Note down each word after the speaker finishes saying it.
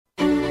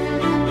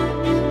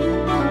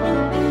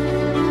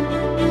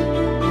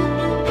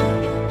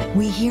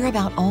We hear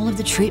about all of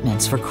the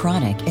treatments for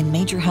chronic and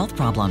major health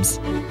problems,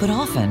 but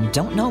often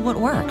don't know what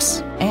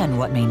works and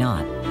what may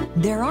not.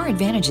 There are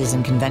advantages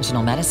in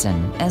conventional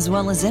medicine, as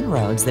well as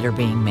inroads that are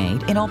being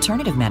made in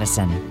alternative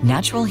medicine,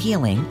 natural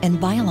healing, and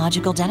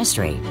biological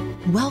dentistry.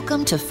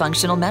 Welcome to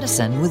Functional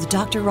Medicine with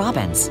Dr.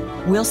 Robbins.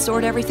 We'll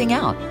sort everything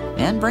out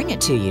and bring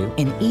it to you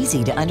in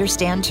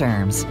easy-to-understand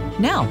terms.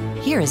 Now,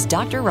 here is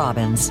Dr.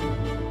 Robbins.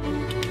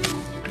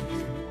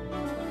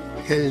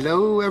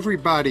 Hello,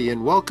 everybody,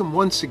 and welcome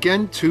once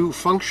again to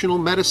Functional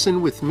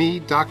Medicine with me,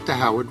 Dr.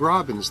 Howard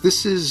Robbins.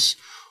 This is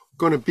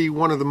going to be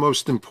one of the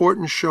most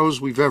important shows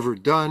we've ever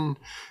done,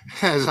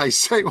 as I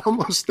say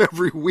almost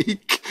every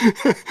week.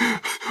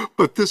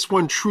 But this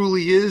one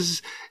truly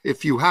is.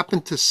 If you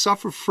happen to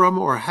suffer from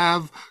or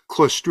have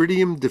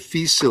Clostridium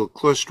difficile,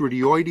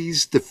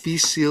 Clostridioides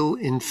difficile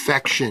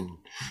infection,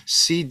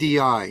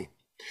 CDI,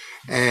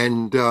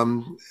 and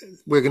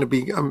we're going to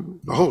be,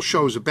 the whole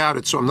show is about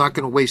it, so I'm not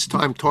going to waste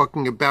time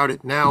talking about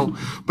it now,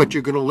 but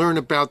you're going to learn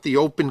about the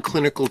open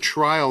clinical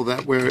trial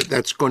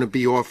that's going to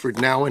be offered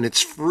now, and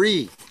it's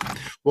free.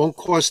 Won't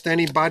cost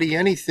anybody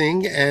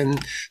anything, and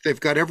they've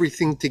got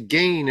everything to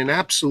gain and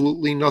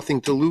absolutely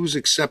nothing to lose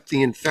except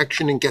the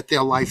infection and get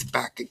their life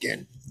back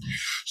again.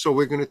 So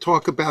we're going to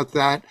talk about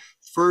that.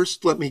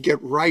 First, let me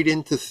get right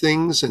into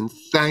things and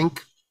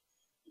thank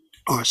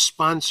our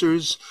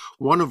sponsors,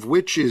 one of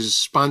which is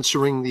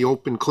sponsoring the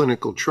open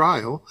clinical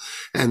trial.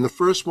 And the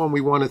first one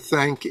we want to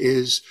thank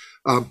is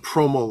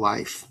Promo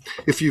Life.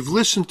 If you've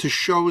listened to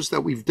shows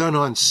that we've done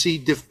on C.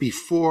 diff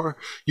before,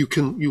 you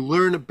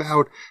learn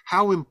about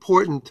how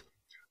important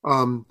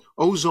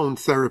ozone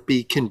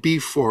therapy can be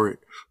for it.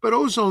 But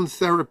ozone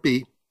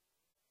therapy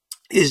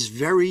is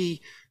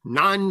very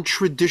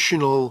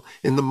non-traditional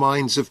in the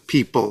minds of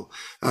people.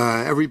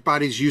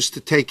 Everybody's used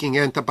to taking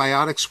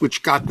antibiotics,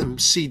 which got them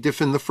C.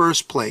 diff in the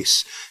first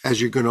place,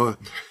 as you're going to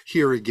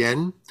hear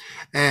again.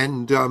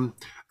 And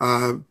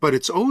but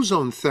it's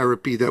ozone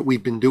therapy that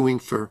we've been doing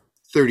for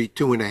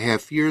 32 and a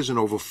half years and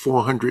over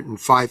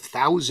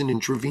 405,000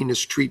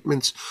 intravenous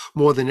treatments,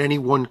 more than any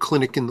one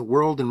clinic in the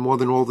world and more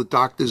than all the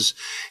doctors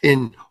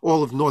in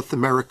all of North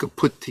America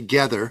put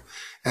together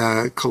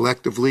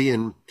collectively.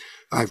 And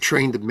I've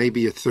trained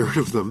maybe a third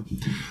of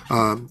them.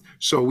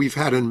 So we've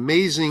had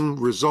amazing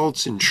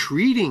results in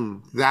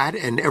treating that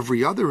and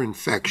every other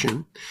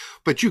infection.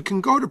 But you can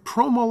go to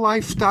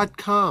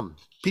promolife.com,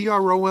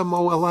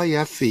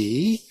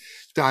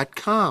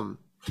 PROMOLIFE.com,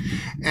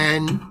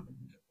 and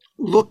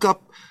look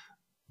up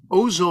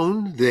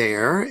ozone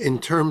there in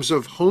terms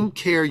of home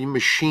care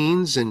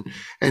machines and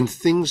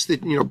things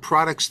that,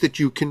 products that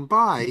you can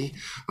buy,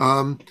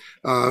 and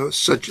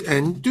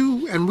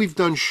we've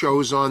done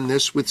shows on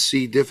this with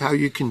C. diff, how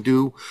you can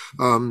do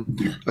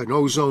an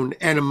ozone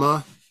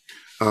enema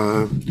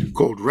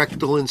called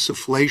rectal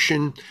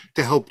insufflation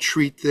to help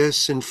treat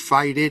this and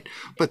fight it.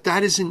 But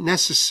that isn't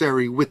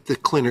necessary with the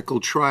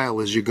clinical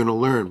trial, as you're going to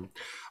learn.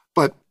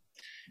 But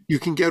you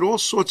can get all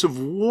sorts of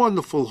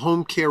wonderful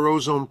home care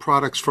ozone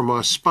products from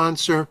our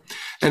sponsor.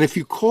 And if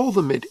you call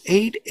them at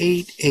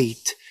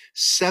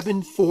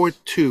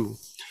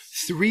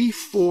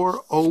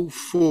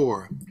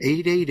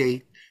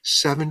 888-742-3404,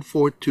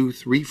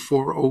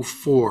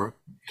 888-742-3404,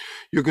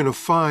 you're going to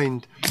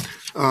find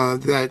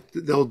that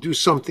they'll do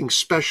something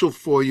special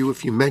for you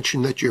if you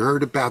mention that you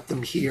heard about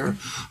them here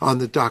on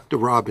the Dr.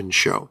 Robbins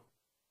Show.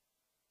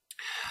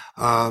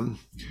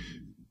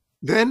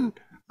 Then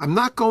I'm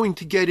not going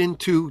to get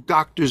into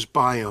Doctor's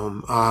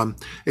Biome,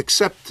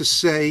 except to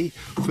say,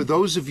 for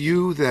those of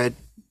you that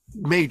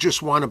may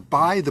just want to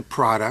buy the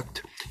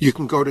product, you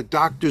can go to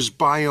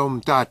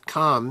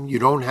doctorsbiome.com. You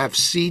don't have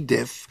C.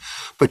 diff,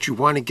 but you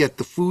want to get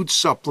the food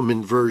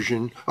supplement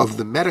version of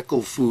the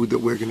medical food that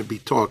we're going to be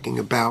talking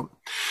about.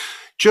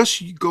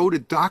 Just go to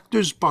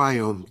Doctor's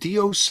Biome,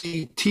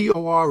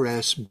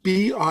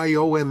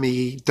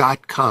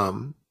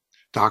 DoctorsBiome.com.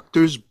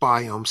 Doctor's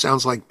Biome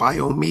sounds like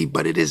Biome,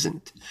 but it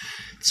isn't.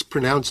 It's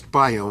pronounced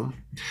Biome,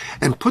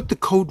 and put the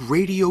code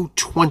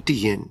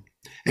radio20 in,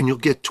 and you'll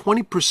get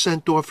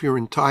 20% off your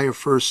entire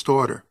first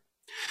order.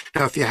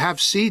 Now, if you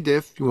have C.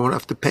 diff, you won't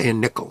have to pay a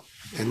nickel,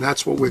 and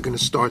that's what we're going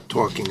to start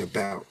talking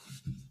about.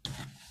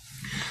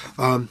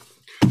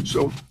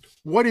 So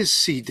what is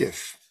C.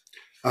 diff?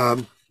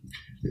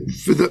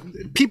 For the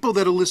people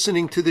that are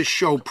listening to this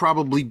show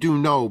probably do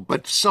know,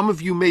 but some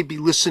of you may be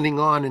listening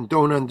on and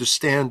don't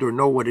understand or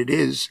know what it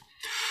is.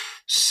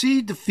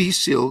 C.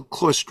 difficile,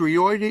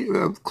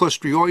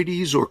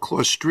 Clostrioides or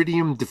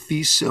Clostridium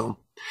difficile,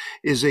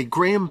 is a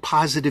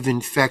gram-positive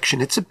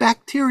infection. It's a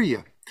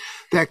bacteria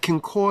that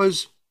can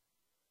cause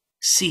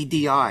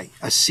CDI,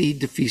 a C.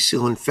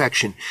 difficile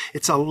infection.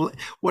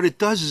 What it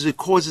does is it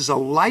causes a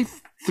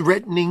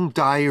life-threatening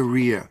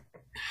diarrhea,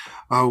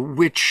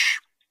 which,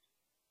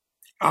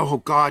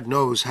 God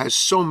knows, has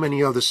so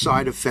many other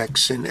side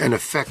effects and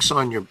effects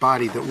on your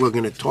body that we're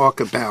going to talk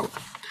about.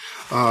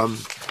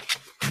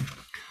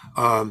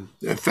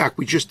 In fact,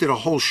 we just did a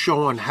whole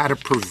show on how to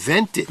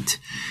prevent it.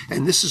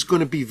 And this is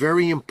going to be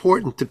very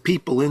important to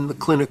people in the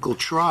clinical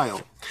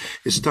trial,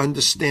 is to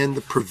understand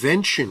the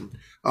prevention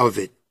of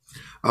it.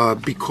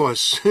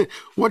 because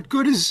what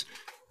good is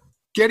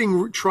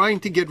trying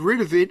to get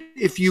rid of it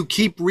if you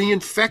keep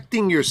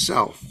reinfecting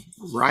yourself,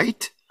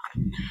 right?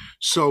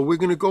 So we're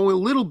going to go a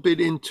little bit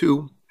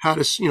into how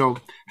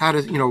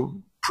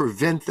to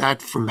prevent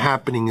that from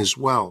happening as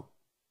well.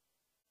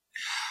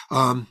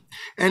 And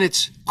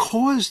it's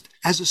caused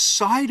as a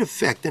side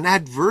effect, an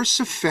adverse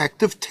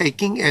effect of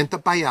taking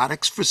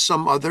antibiotics for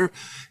some other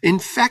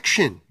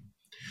infection.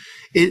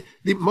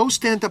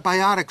 Most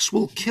antibiotics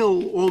will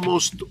kill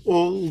almost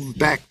all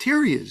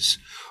bacterias,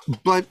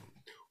 but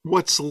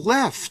what's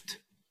left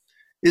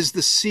is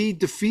the C.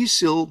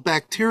 difficile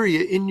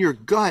bacteria in your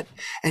gut,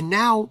 and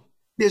now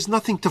there's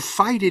nothing to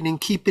fight it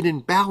and keep it in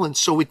balance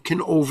so it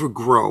can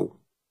overgrow.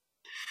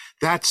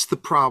 That's the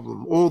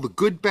problem. All the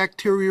good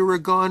bacteria are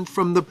gone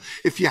from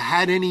if you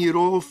had any at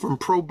all from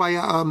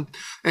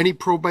any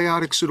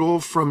probiotics at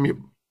all from your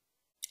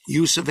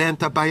use of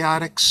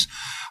antibiotics.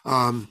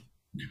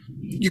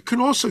 You can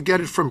also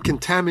get it from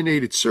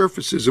contaminated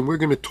surfaces, and we're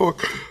going to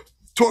talk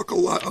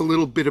a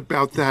little bit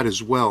about that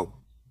as well.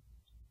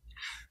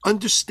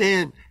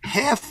 Understand,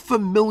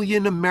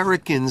 500,000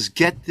 Americans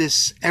get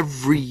this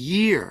every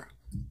year,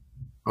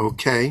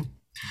 okay?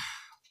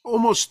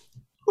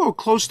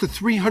 Close to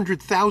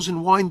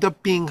 300,000 wind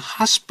up being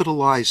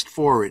hospitalized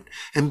for it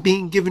and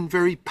being given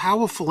very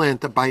powerful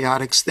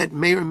antibiotics that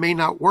may or may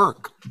not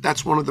work.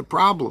 That's one of the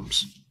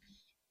problems.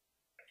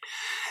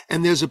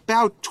 And there's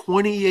about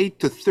 28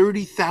 to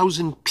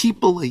 30,000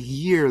 people a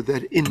year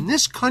that in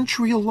this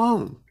country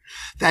alone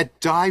that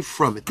die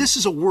from it. This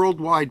is a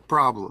worldwide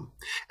problem.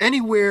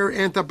 Anywhere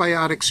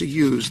antibiotics are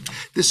used,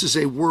 this is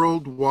a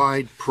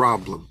worldwide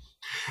problem.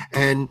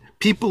 And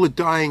people are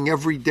dying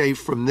every day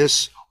from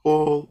this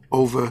all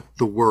over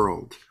the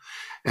world.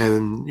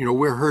 And,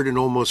 we're heard in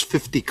almost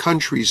 50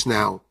 countries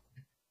now.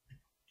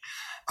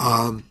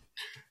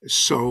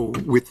 So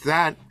with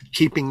that,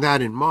 keeping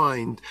that in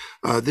mind,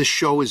 this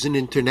show is an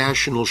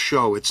international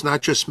show. It's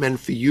not just meant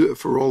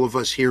for all of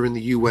us here in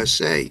the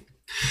USA.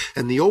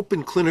 And the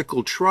open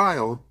clinical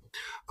trial,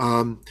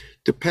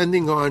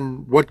 depending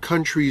on what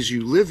countries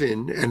you live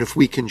in, and if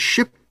we can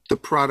ship the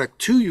product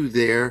to you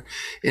there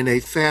in a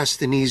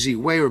fast and easy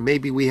way, or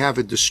maybe we have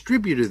a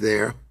distributor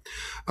there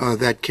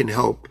that can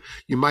help,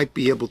 you might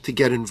be able to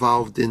get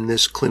involved in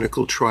this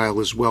clinical trial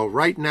as well.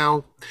 Right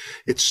now,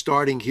 it's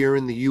starting here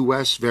in the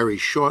US very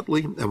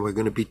shortly, and we're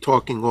going to be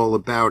talking all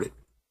about it.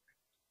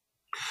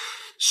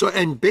 So,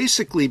 and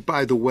basically,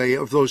 by the way,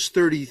 of those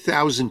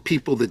 30,000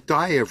 people that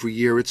die every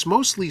year, it's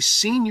mostly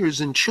seniors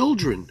and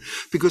children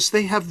because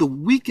they have the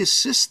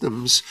weakest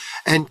systems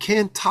and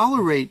can't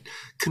tolerate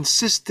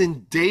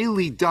consistent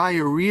daily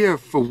diarrhea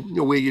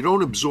where you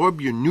don't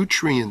absorb your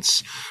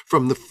nutrients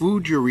from the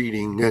food you're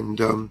eating. And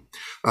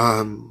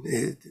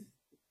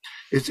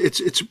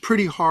it's a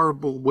pretty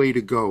horrible way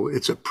to go.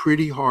 It's a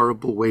pretty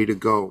horrible way to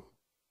go.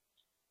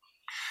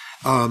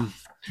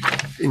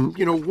 And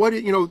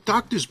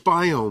Doctor's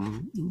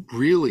Biome,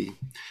 really,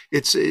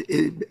 it's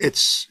in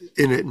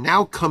it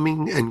now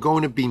coming and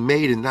going to be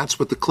made, and that's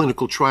what the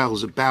clinical trial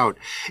is about,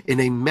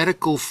 in a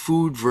medical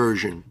food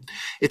version.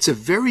 It's a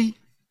very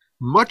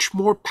much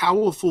more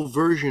powerful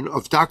version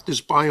of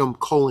Doctor's Biome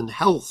Colon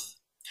Health,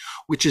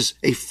 which is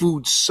a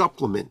food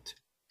supplement.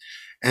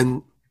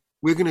 And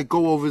we're going to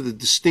go over the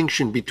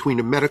distinction between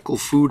a medical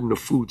food and a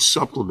food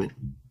supplement.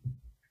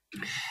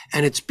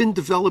 And it's been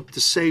developed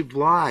to save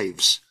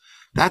lives.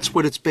 That's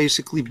what it's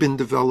basically been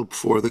developed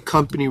for. The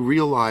company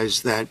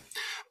realized that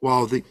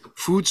while the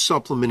food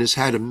supplement has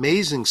had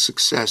amazing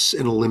success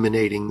in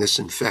eliminating this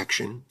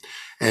infection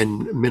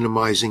and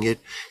minimizing it,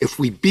 if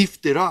we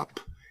beefed it up,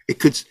 it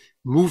could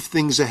move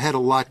things ahead a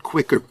lot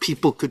quicker.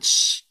 People could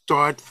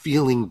start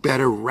feeling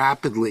better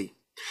rapidly.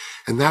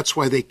 And that's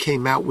why they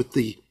came out with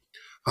the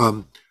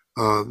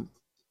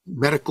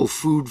medical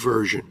food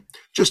version,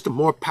 just a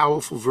more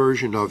powerful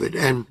version of it.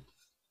 And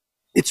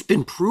it's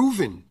been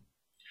proven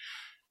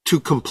to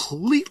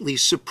completely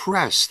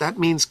suppress, that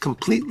means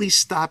completely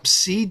stop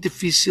C.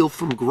 difficile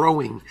from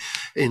growing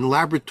in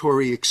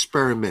laboratory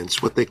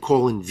experiments, what they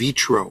call in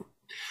vitro.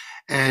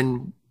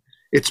 And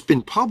it's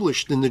been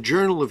published in the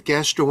Journal of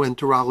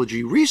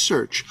Gastroenterology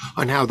Research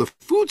on how the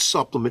food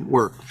supplement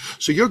worked.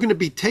 So you're going to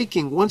be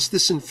taking, once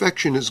this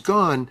infection is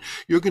gone,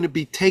 you're going to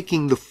be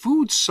taking the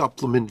food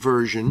supplement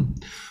version,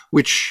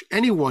 which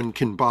anyone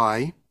can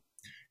buy.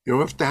 You don't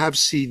have to have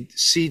C.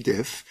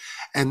 diff.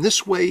 And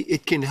this way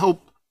it can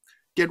help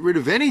get rid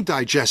of any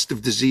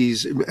digestive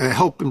disease,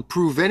 help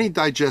improve any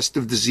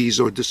digestive disease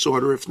or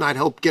disorder, if not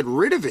help get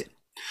rid of it.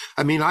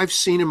 I mean, I've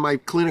seen in my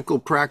clinical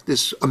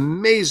practice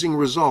amazing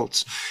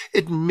results.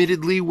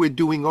 Admittedly, we're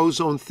doing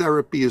ozone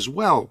therapy as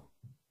well.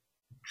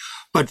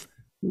 But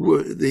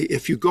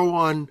if you go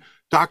on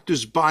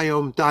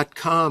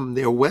doctorsbiome.com,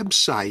 their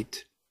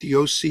website,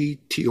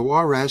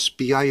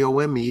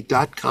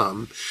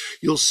 doctorsbiome.com,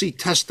 you'll see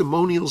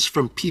testimonials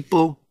from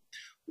people,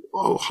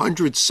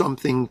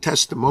 100-something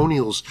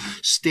testimonials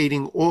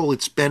stating all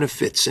its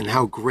benefits and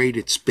how great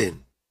it's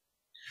been.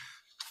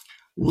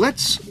 I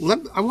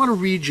want to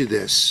read you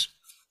this.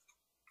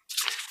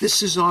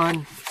 This is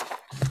on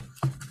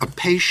a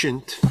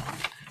patient,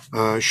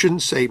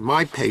 shouldn't say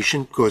my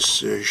patient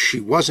because she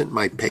wasn't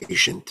my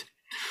patient,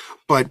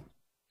 but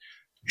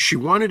she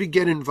wanted to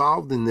get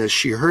involved in this.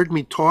 She heard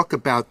me talk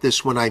about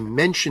this when I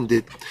mentioned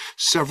it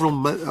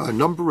a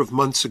number of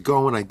months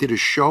ago, and I did a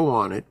show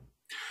on it,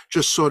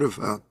 just sort of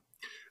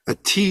a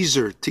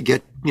teaser to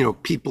get,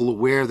 people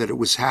aware that it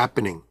was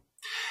happening.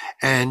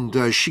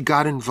 And she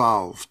got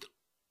involved.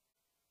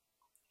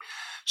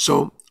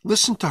 So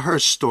listen to her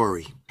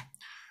story.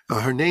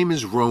 Her name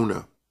is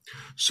Rona.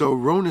 So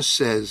Rona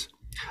says,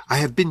 I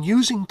have been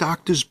using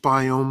Doctor's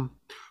Biome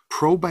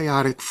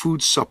probiotic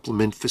food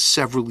supplement for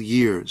several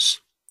years.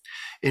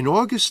 In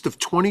August of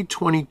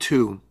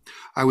 2022,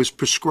 I was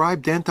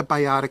prescribed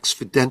antibiotics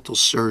for dental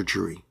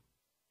surgery.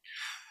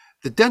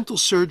 The dental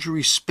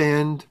surgery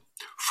spanned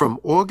from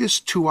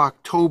August to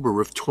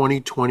October of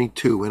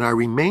 2022, and I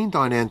remained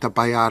on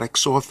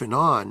antibiotics off and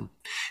on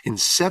in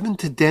 7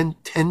 to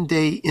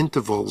 10-day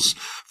intervals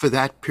for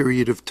that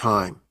period of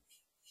time.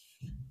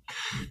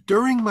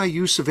 During my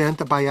use of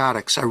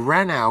antibiotics, I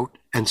ran out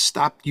and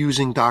stopped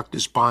using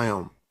Doctor's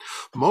Biome,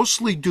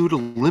 mostly due to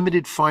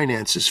limited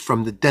finances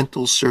from the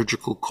dental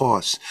surgical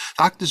costs.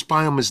 Doctor's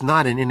Biome is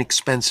not an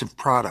inexpensive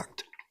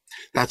product.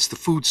 That's the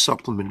food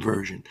supplement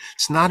version.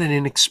 It's not an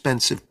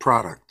inexpensive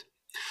product.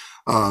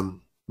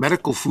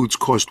 Medical foods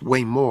cost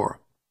way more.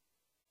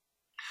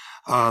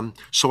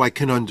 So I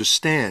can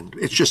understand.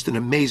 It's just an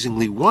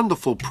amazingly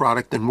wonderful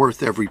product and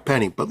worth every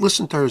penny. But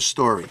listen to her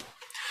story.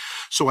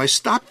 So I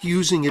stopped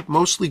using it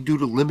mostly due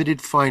to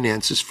limited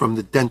finances from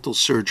the dental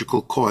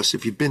surgical costs.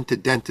 If you've been to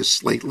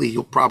dentists lately,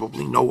 you'll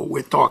probably know what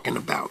we're talking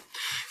about.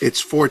 It's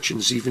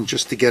fortunes even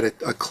just to get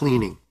a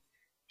cleaning.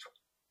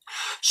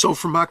 So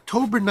from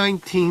October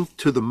 19th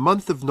to the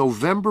month of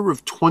November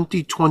of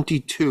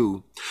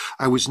 2022,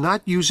 I was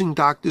not using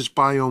Doctor's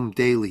Biome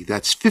daily.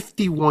 That's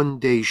 51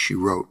 days, she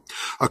wrote.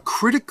 A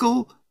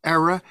critical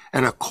error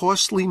and a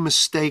costly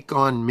mistake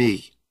on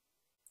me.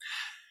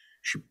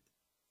 She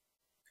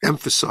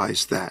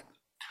emphasized that.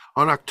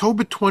 On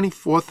October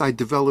 24th, I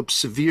developed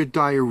severe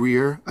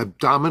diarrhea,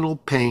 abdominal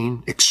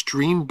pain,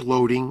 extreme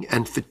bloating,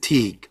 and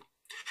fatigue.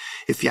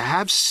 If you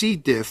have C.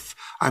 diff,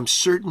 I'm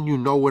certain you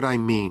know what I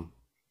mean.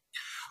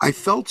 I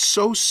felt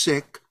so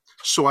sick,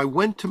 so I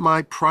went to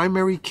my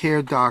primary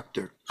care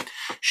doctor.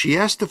 She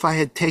asked if I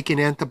had taken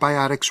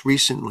antibiotics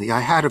recently. I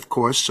had, of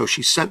course, so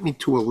she sent me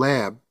to a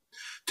lab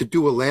to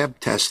do a lab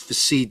test for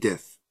C.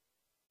 diff.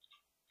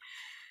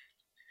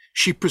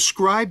 She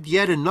prescribed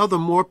yet another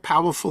more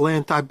powerful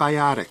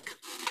antibiotic.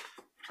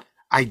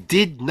 I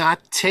did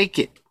not take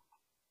it.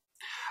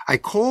 I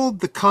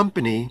called the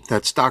company,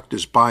 that's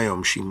Doctor's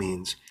Biome, she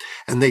means,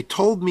 and they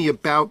told me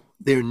about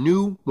their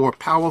new, more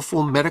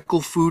powerful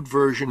medical food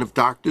version of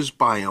Doctor's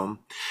Biome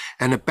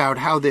and about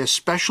how their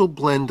special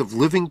blend of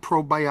living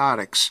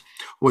probiotics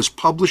was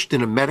published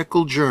in a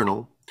medical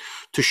journal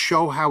to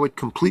show how it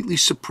completely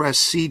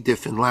suppressed C.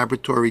 diff in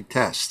laboratory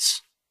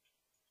tests.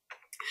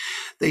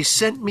 They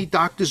sent me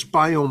Doctor's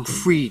Biome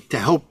free to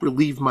help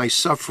relieve my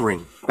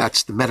suffering.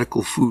 That's the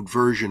medical food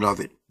version of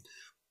it.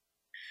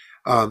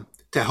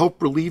 To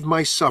help relieve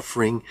my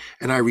suffering,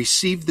 and I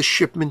received the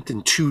shipment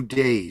in 2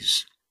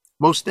 days.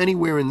 Most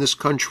anywhere in this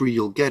country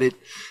you'll get it,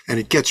 and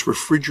it gets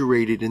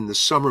refrigerated in the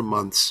summer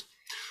months.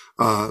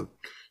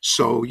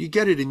 So you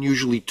get it in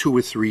usually 2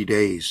 or 3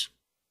 days.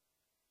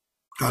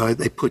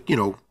 They put,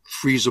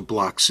 freezer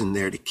blocks in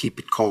there to keep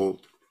it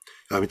cold.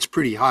 It's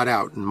pretty hot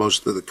out in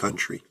most of the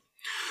country.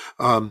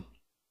 I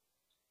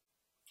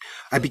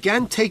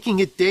began taking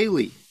it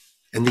daily,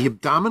 and the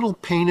abdominal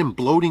pain and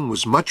bloating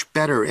was much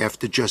better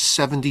after just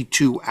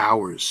 72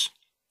 hours.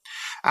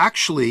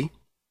 Actually,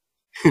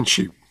 and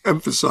she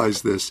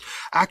emphasized this,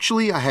 I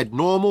had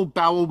normal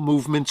bowel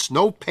movements,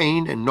 no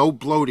pain, and no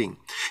bloating.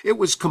 It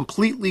was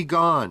completely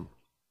gone.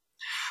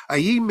 I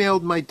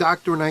emailed my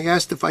doctor and I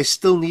asked if I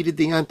still needed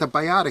the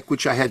antibiotic,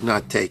 which I had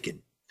not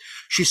taken.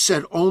 She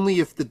said only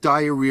if the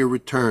diarrhea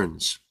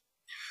returns.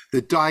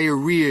 The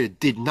diarrhea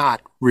did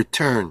not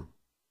return.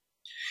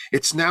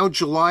 It's now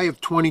July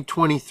of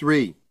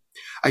 2023.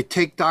 I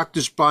take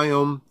Doctor's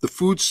Biome, the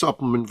food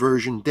supplement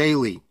version,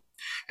 daily,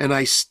 and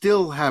I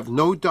still have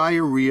no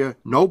diarrhea,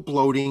 no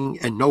bloating,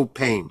 and no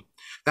pain.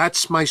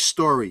 That's my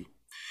story.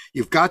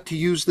 You've got to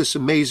use this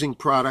amazing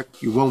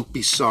product. You won't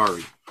be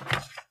sorry.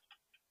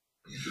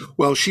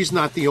 Well, she's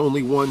not the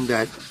only one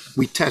that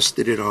we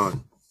tested it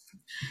on.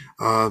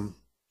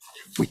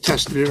 We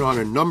tested it on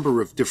a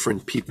number of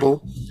different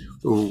people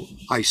who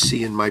I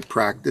see in my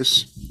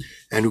practice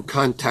and who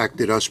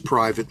contacted us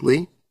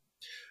privately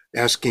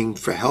asking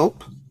for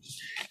help.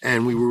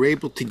 And we were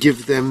able to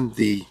give them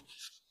the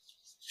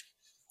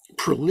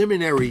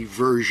preliminary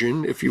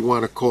version, if you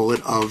want to call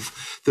it,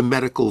 of the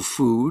medical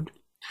food.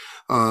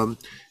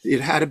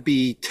 It had to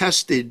be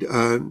tested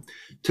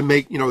to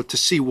make, to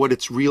see what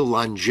its real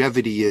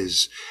longevity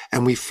is.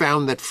 And we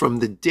found that from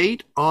the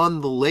date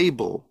on the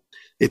label,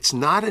 it's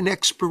not an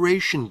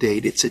expiration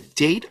date, it's a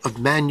date of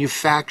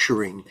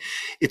manufacturing.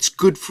 It's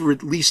good for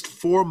at least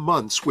 4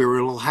 months, where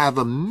it'll have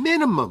a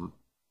minimum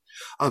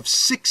of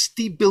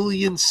 60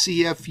 billion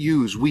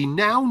CFUs. We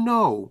now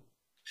know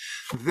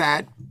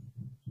that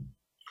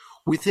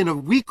within a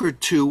week or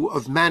two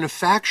of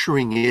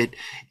manufacturing it,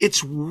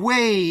 it's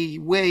way,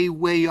 way,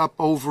 way up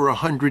over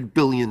 100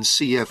 billion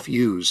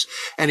CFUs.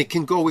 And it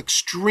can go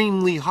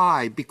extremely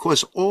high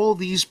because all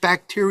these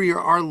bacteria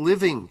are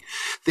living.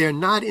 They're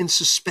not in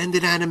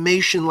suspended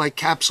animation like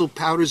capsule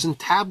powders and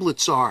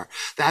tablets are.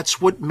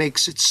 That's what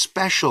makes it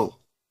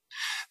special.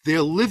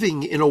 They're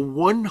living in a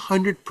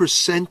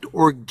 100%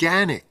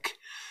 organic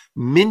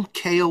mint,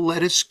 kale,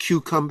 lettuce,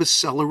 cucumber,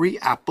 celery,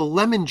 apple,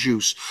 lemon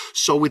juice.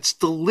 So it's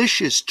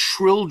delicious.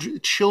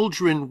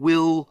 Children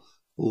will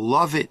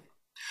love it.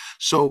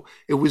 So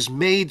it was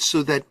made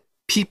so that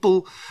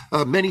people,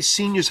 many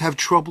seniors have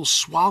trouble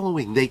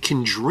swallowing. They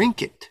can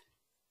drink it.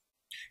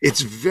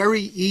 It's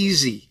very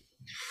easy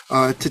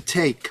to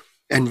take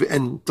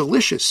and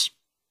delicious.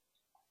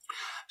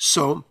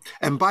 So,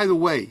 and by the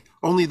way,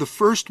 only the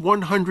first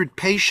 100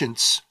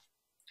 patients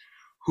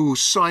who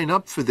sign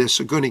up for this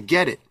are going to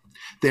get it.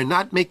 They're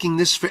not making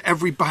this for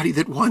everybody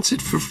that wants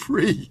it for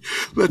free.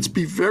 Let's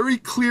be very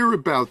clear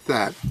about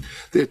that.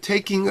 They're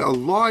taking a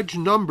large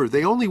number.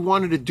 They only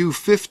wanted to do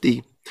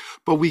 50,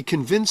 but we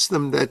convinced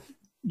them that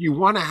you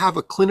want to have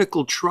a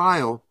clinical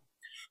trial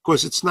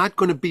because it's not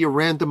going to be a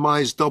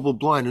randomized double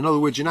blind. In other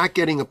words, you're not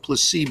getting a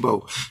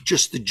placebo,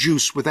 just the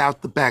juice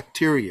without the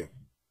bacteria.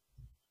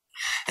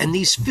 And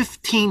these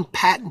 15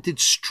 patented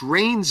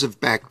strains of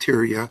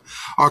bacteria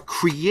are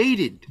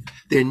created.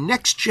 They're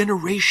next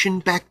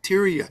generation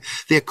bacteria.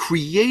 They're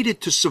created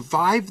to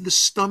survive the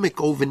stomach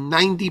over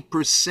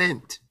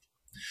 90%.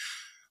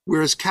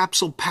 Whereas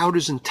capsule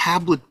powders and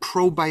tablet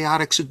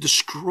probiotics are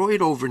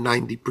destroyed over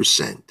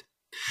 90%.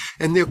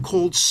 And they're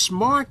called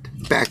smart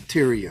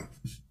bacteria.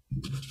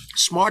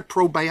 Smart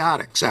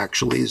probiotics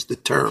actually is the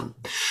term,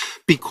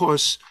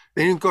 because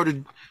they didn't go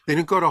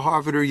to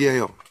Harvard or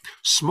Yale.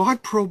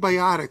 Smart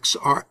probiotics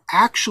are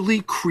actually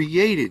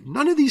created.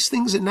 None of these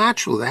things are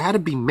natural. They had to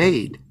be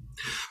made.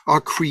 Are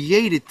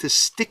created to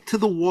stick to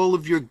the wall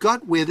of your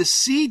gut where the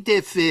C.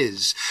 diff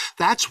is.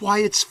 That's why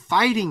it's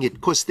fighting it,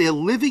 because they're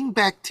living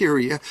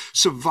bacteria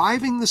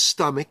surviving the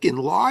stomach in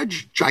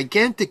large,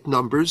 gigantic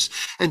numbers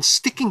and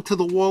sticking to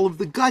the wall of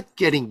the gut,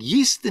 getting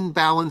yeast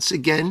imbalance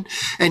again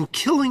and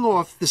killing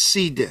off the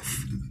C.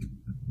 diff.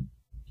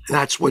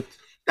 That's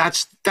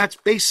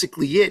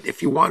basically it.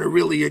 If you want to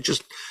really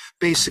just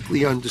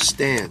basically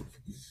understand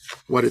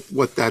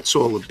what that's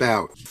all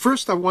about.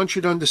 First, I want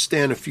you to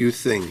understand a few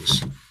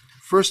things.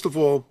 First of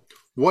all,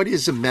 what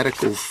is a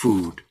medical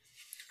food?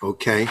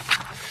 Okay,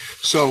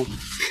 so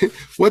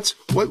what's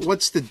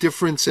the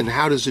difference and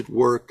how does it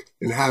work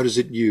and how does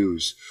it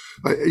is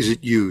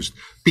it used?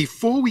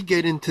 Before we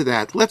get into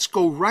that, let's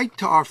go right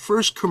to our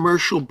first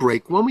commercial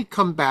break. When we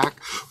come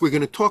back, we're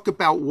going to talk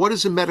about what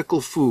is a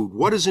medical food,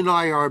 what is an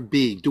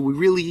IRB, do we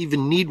really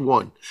even need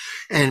one,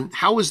 and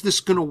how is this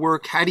going to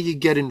work, how do you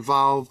get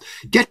involved?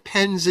 Get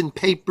pens and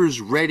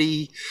papers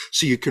ready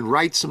so you can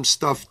write some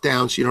stuff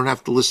down so you don't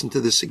have to listen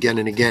to this again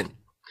and again.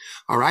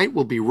 All right,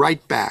 we'll be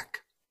right back.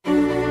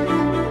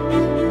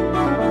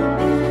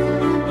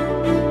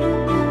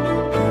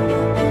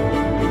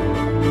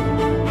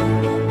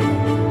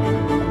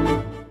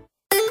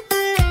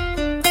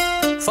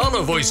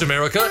 Follow Voice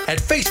America at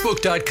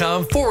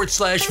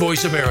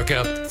Facebook.com/Voice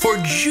America for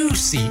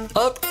juicy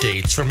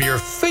updates from your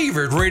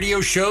favorite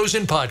radio shows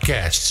and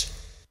podcasts.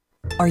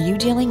 Are you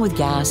dealing with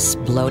gas,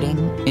 bloating,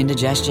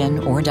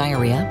 indigestion, or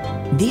diarrhea?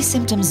 These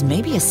symptoms may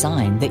be a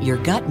sign that your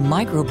gut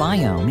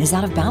microbiome is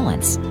out of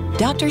balance.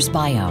 Doctor's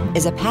Biome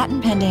is a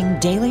patent-pending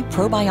daily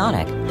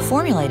probiotic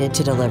formulated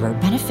to deliver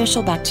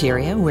beneficial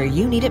bacteria where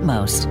you need it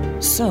most.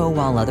 So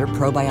while other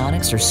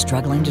probiotics are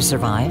struggling to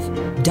survive,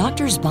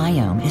 Doctor's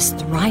Biome is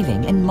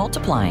thriving and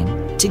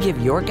multiplying to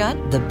give your gut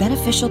the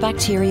beneficial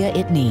bacteria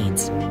it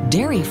needs.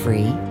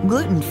 Dairy-free,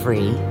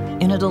 gluten-free,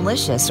 in a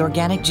delicious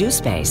organic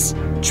juice base.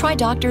 Try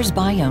Doctor's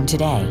Biome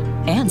today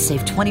and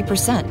save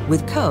 20%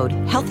 with code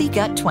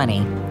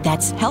HEALTHYGUT20.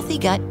 That's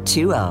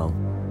HEALTHYGUT20.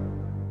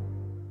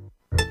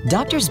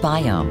 Doctor's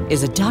Biome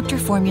is a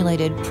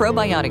doctor-formulated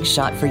probiotic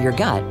shot for your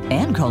gut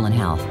and colon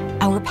health.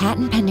 Our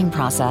patent-pending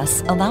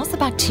process allows the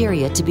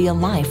bacteria to be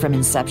alive from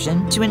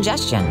inception to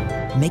ingestion,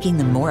 making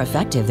them more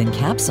effective than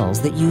capsules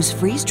that use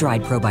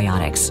freeze-dried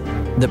probiotics.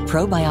 The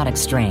probiotic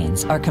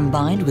strains are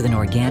combined with an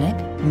organic,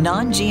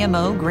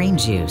 non-GMO green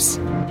juice.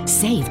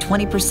 Save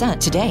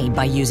 20% today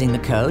by using the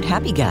code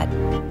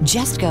HAPPYGUT.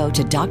 Just go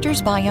to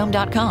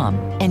doctorsbiome.com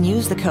and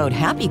use the code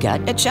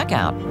HAPPYGUT at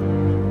checkout.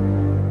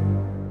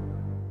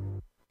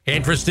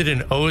 Interested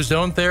in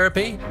ozone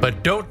therapy,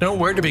 but don't know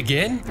where to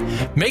begin?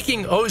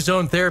 Making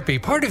ozone therapy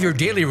part of your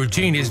daily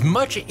routine is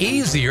much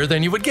easier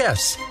than you would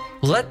guess.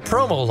 Let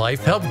Promo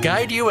Life help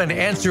guide you and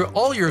answer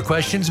all your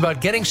questions about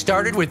getting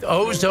started with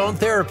ozone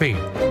therapy.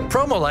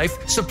 Promo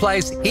Life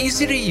supplies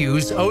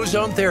easy-to-use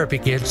ozone therapy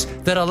kits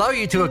that allow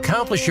you to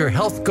accomplish your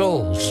health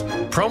goals.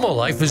 Promo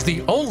Life is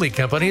the only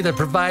company that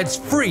provides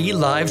free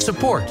live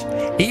support,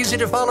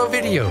 easy-to-follow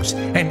videos,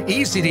 and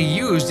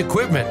easy-to-use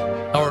equipment.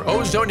 Our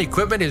ozone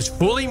equipment is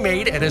fully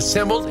made and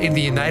assembled in the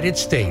United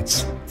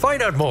States.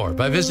 Find out more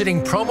by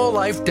visiting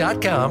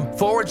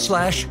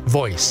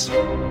promolife.com/voice.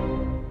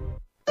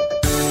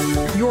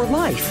 Your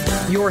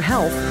life, your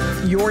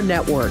health, your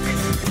network.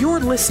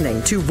 You're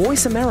listening to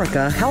Voice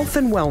America Health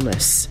and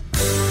Wellness.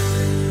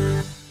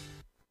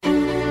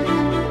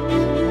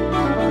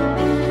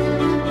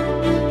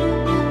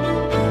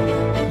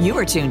 You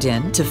are tuned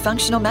in to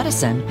Functional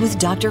Medicine with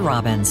Dr.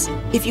 Robbins.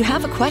 If you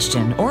have a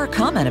question or a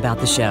comment about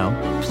the show,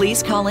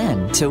 please call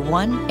in to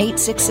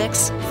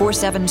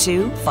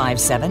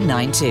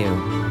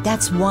 1-866-472-5792.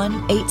 That's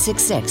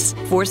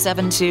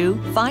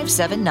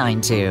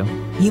 1-866-472-5792.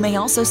 You may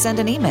also send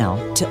an email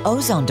to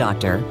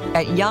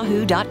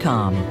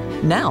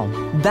ozonedoctor@yahoo.com. Now,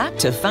 back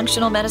to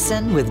Functional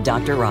Medicine with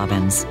Dr.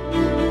 Robbins.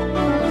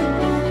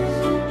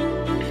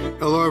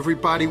 Hello,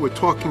 everybody. We're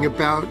talking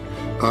about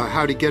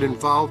how to get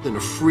involved in a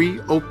free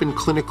open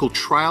clinical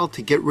trial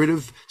to get rid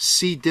of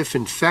C. diff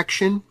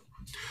infection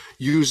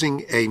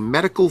using a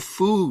medical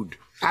food.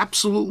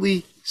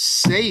 Absolutely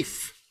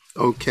safe.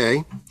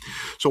 Okay.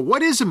 So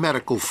what is a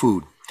medical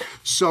food?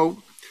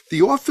 So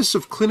the Office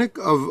of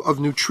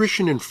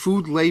Nutrition and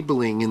Food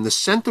Labeling in the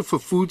Center for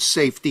Food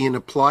Safety and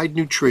Applied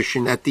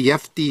Nutrition at the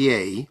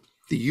FDA,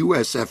 the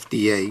US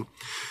FDA,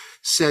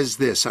 says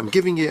this. I'm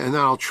giving you, and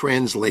I'll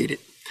translate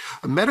it.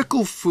 A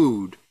medical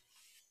food,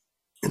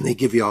 and they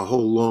give you a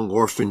whole long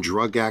Orphan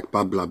Drug Act,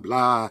 blah, blah,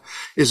 blah,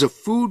 is a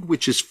food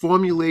which is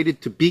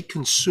formulated to be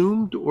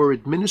consumed or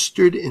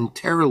administered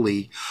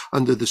enterally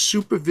under the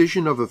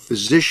supervision of a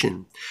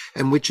physician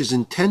and which is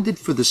intended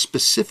for the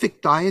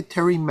specific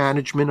dietary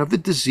management of a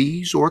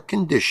disease or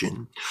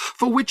condition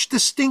for which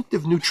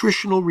distinctive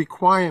nutritional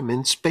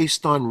requirements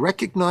based on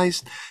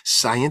recognized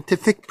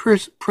scientific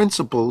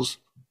principles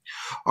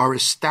are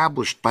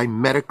established by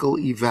medical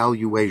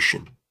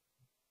evaluation.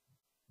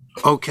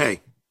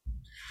 Okay.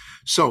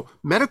 So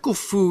medical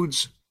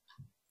foods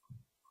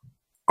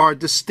are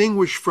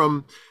distinguished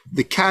from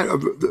the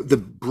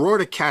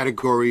broader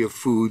category of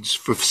foods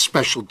for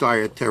special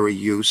dietary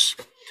use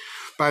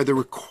by the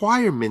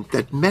requirement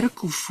that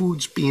medical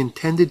foods be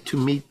intended to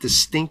meet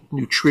distinct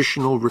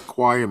nutritional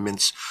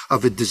requirements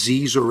of a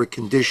disease or a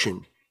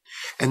condition,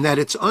 and that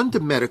it's under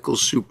medical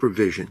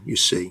supervision, you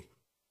see.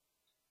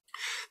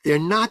 They're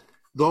not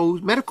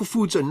those, medical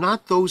foods are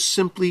not those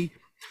simply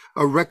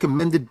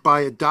recommended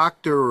by a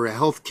doctor or a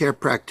healthcare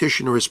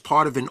practitioner as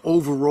part of an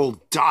overall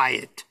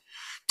diet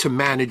to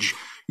manage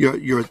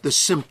the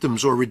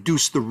symptoms or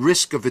reduce the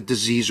risk of a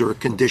disease or a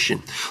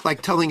condition,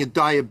 like telling a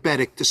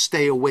diabetic to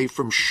stay away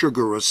from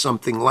sugar or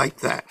something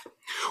like that,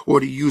 or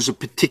to use a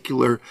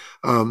particular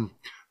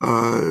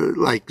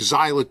like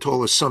xylitol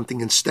or something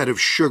instead of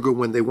sugar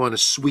when they want to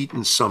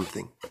sweeten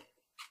something.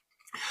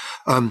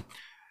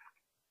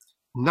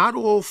 Not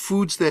all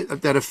foods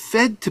that are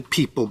fed to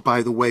people,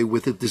 by the way,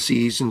 with a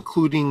disease,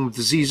 including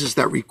diseases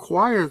that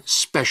require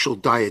special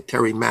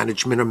dietary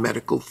management, are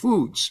medical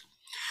foods.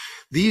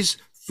 These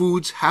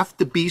foods have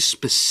to be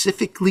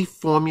specifically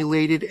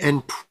formulated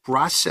and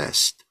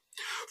processed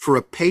for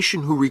a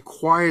patient who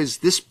requires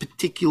this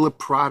particular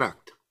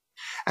product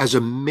as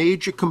a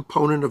major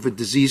component of a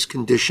disease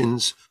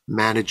condition's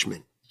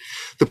management.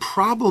 The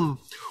problem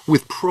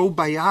with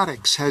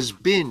probiotics has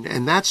been,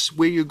 and that's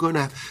where you're going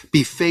to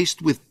be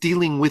faced with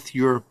dealing with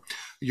your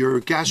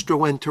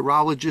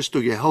gastroenterologist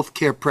or your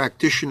healthcare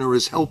practitioner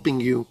is helping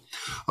you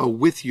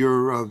with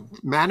your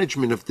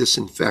management of this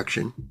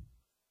infection,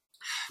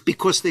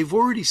 because they've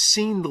already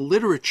seen the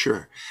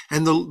literature,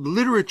 and the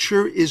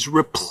literature is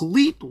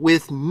replete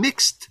with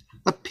mixed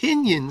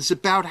opinions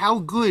about how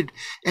good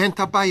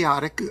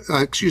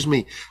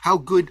how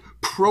good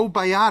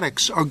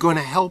probiotics are going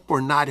to help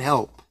or not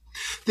help.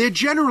 They're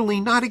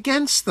generally not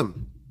against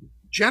them.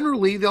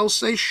 Generally, they'll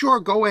say, sure,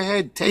 go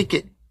ahead, take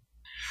it.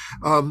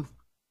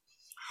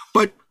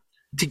 But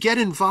to get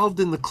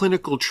involved in the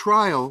clinical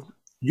trial,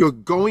 you're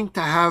going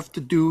to have to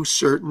do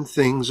certain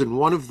things, and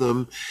one of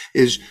them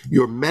is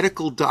your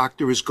medical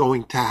doctor is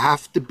going to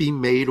have to be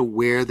made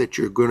aware that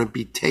you're going to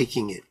be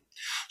taking it.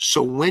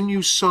 So when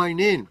you sign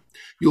in,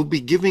 you'll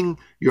be giving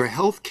your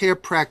healthcare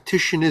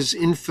practitioners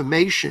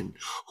information,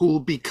 who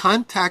will be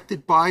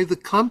contacted by the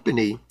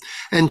company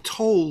and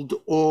told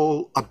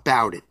all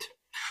about it.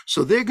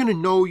 So they're going to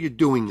know you're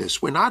doing this.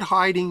 They're not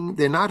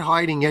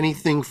hiding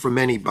anything from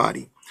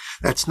anybody.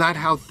 That's not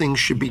how things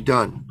should be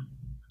done.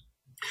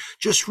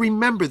 Just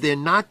remember, they're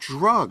not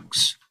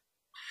drugs.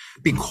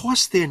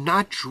 Because they're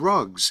not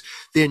drugs,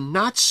 they're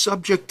not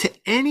subject to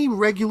any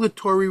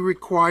regulatory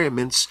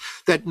requirements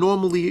that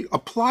normally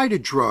apply to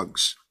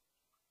drugs.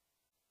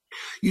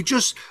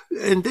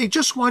 They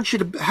just want you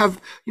to have,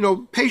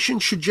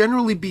 patients should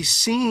generally be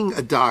seeing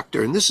a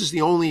doctor, and this is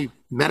the only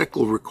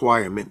medical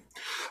requirement,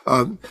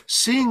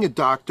 seeing a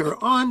doctor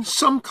on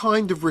some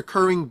kind of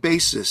recurring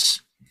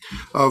basis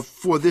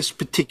for this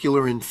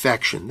particular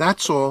infection.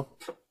 That's all.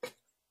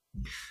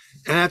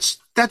 And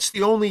that's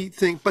the only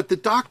thing, but the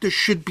doctor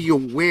should be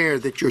aware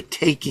that you're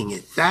taking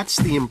it. That's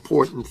the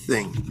important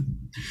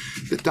thing.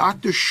 The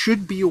doctor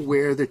should be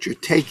aware that you're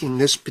taking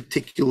this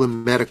particular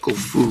medical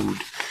food.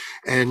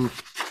 And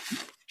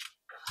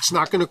it's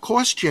not going to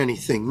cost you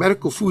anything.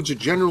 Medical foods are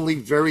generally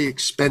very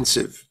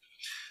expensive.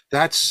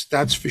 That's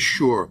for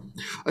sure.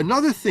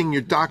 Another thing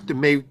your doctor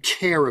may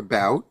care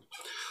about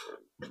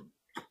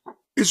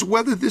is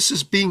whether this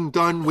is being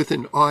done with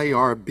an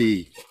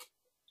IRB.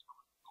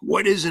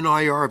 What is an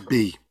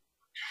IRB?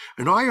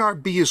 An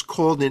IRB is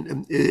called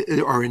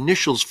are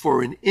initials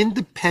for an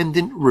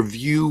independent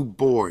review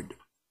board.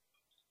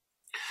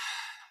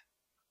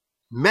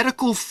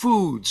 Medical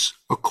foods,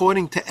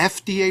 according to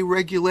FDA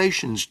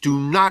regulations, do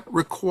not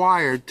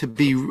require to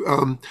be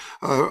an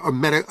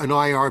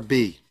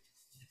IRB.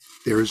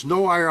 There is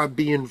no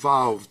IRB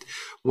involved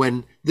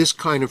when this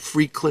kind of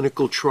free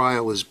clinical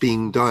trial is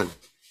being done.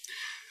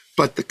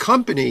 But the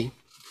company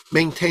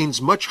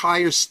maintains much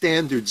higher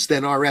standards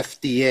than our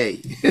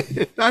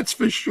FDA. That's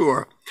for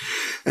sure.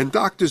 And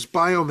Doctors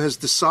Biome has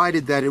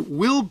decided that it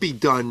will be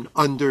done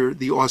under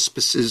the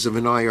auspices of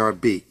an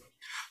IRB.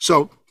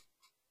 So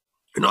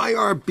an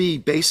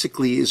IRB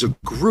basically is a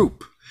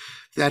group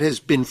that has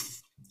been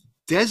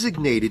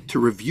designated to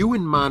review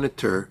and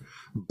monitor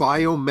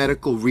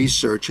biomedical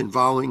research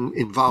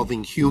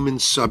involving human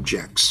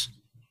subjects.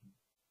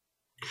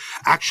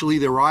 Actually,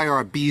 there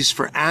are IRBs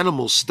for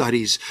animal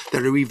studies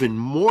that are even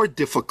more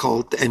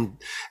difficult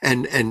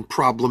and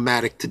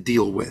problematic to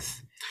deal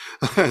with,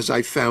 as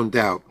I found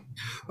out.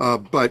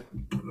 But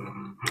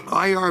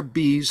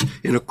IRBs,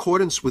 in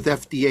accordance with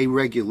FDA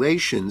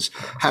regulations,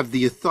 have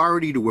the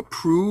authority to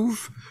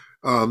approve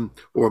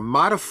or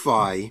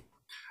modify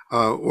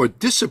or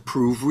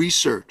disapprove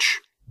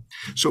research.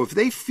 So if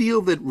they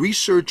feel that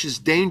research is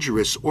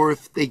dangerous, or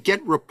if they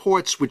get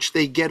reports, which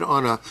they get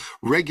on a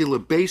regular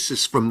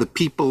basis from the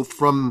people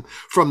from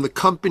the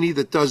company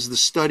that does the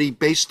study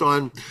based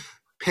on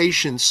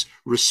patients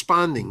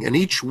responding, and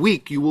each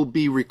week you will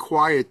be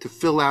required to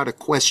fill out a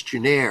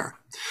questionnaire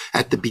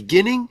at the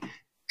beginning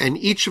and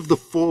each of the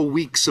 4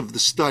 weeks of the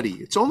study.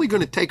 It's only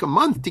going to take a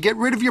month to get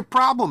rid of your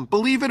problem,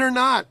 believe it or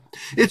not.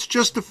 It's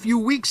just a few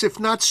weeks, if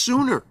not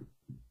sooner.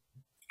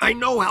 I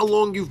know how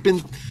long you've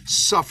been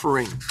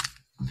suffering.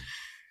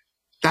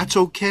 That's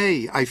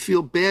okay. I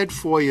feel bad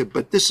for you,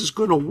 but this is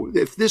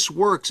if this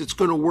works, it's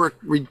going to work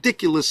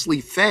ridiculously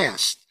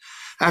fast.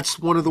 That's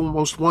one of the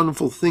most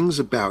wonderful things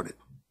about it.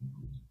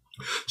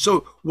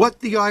 So what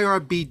the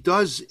IRB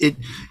does, it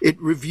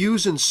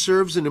reviews and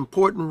serves an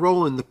important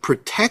role in the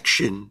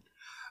protection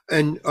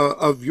and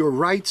of your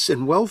rights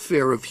and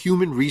welfare of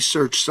human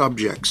research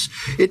subjects.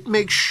 It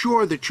makes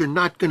sure that you're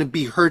not going to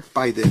be hurt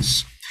by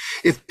this.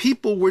 If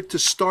people were to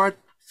start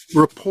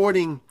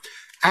reporting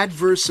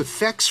adverse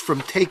effects from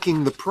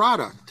taking the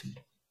product,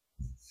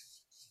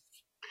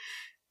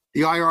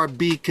 the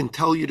IRB can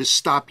tell you to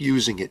stop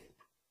using it.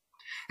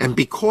 And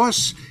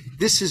because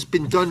this has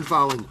been done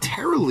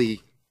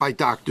voluntarily by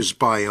Doctors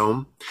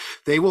Biome,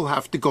 they will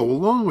have to go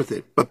along with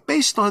it. But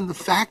based on the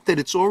fact that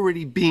it's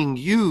already being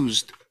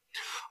used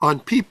on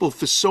people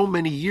for so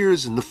many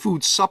years in the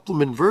food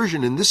supplement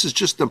version, and this is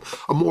just a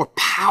more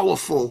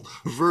powerful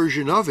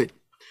version of it,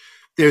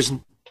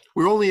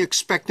 we're only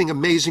expecting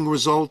amazing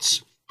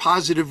results,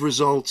 positive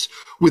results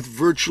with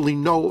virtually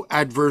no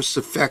adverse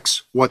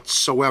effects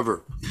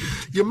whatsoever.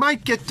 You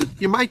might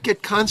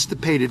get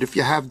constipated if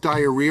you have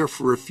diarrhea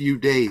for a few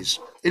days.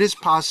 It is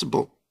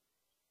possible.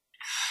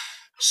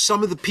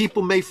 Some of the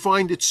people may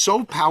find it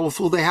so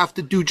powerful they have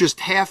to do just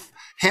half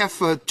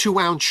a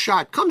 2-ounce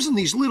shot. Comes in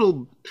these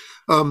little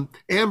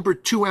amber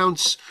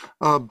 2-ounce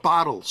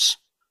bottles,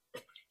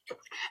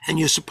 and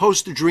you're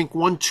supposed to drink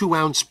 1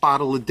 2-ounce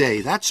bottle a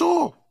day. That's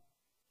all.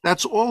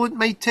 That's all it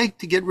may take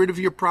to get rid of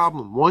your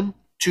problem. 1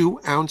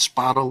 2-ounce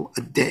bottle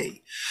a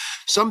day.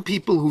 Some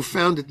people who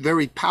found it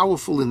very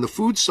powerful in the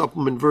food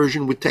supplement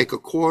version would take a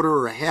quarter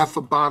or a half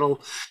a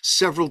bottle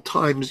several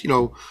times,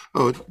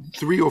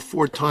 3 or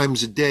 4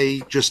 times a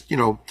day, just,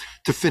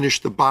 to finish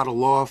the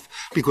bottle off,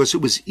 because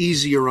it was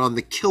easier on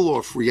the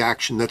kill-off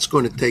reaction that's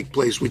going to take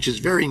place, which is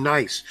very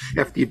nice.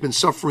 After you've been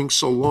suffering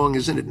so long,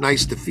 isn't it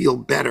nice to feel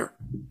better?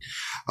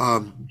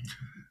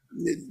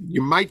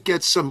 You might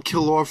get some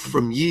kill-off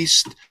from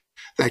yeast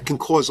that can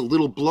cause a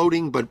little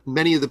bloating, but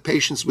many of the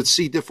patients with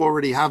C. diff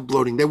already have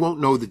bloating. They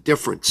won't know the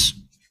difference.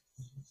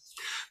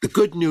 The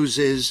good news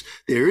is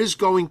there is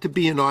going to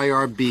be an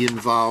IRB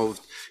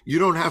involved. You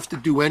don't have to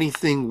do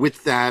anything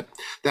with that.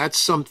 That's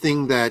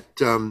something that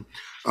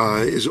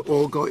is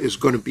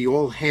going to be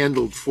all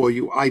handled for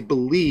you. I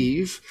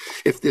believe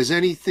if there's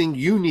anything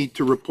you need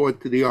to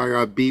report to the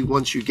IRB,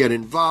 once you get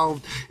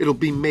involved, it'll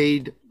be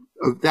made,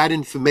 that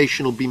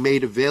information will be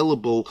made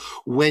available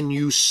when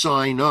you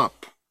sign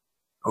up.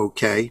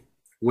 Okay,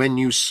 when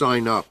you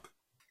sign up.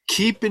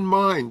 Keep in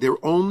mind,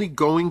 they're only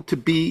going to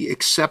be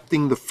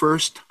accepting the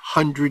first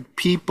 100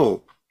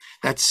 people.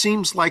 That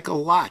seems like a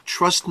lot.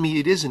 Trust me,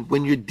 it isn't.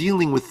 When you're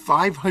dealing with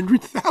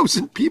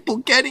 500,000 people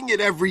getting it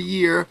every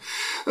year,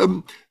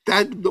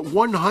 that the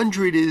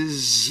 100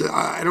 is,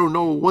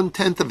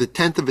 1/10 of a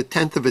tenth of a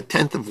tenth of a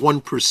tenth of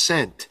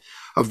 1%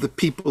 of the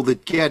people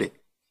that get it.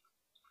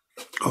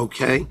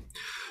 Okay.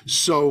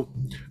 So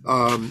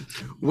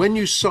when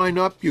you sign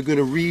up, you'll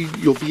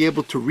be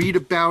able to read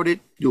about it.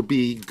 You'll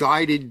be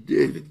guided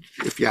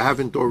if you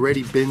haven't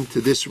already been to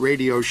this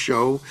radio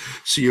show,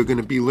 so you're going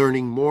to be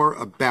learning more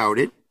about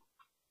it.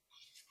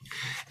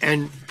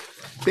 And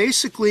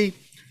basically,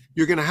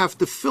 you're going to have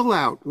to fill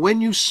out,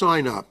 when you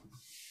sign up,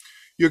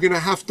 you're going to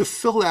have to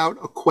fill out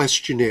a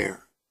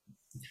questionnaire.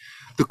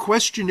 The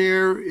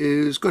questionnaire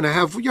is going to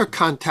have your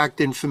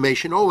contact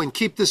information. Oh, and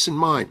keep this in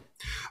mind.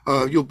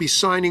 You'll be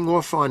signing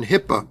off on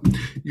HIPAA.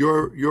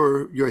 Your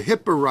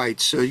HIPAA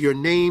rights. Your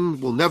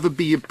name will never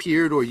be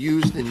appeared or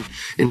used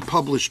in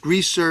published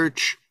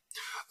research.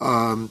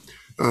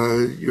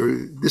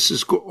 This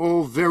is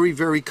all very,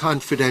 very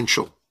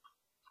confidential.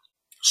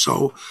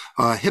 So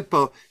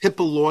HIPAA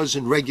laws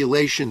and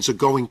regulations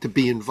are going to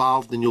be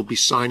involved, and you'll be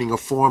signing a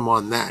form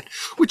on that,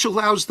 which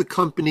allows the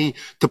company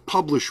to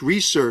publish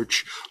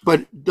research,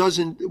 but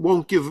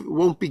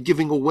won't be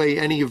giving away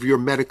any of your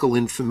medical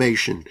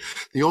information.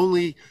 The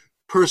only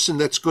person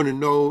that's going to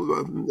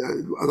know,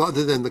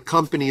 other than the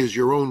company, is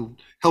your own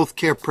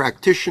healthcare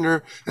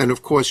practitioner, and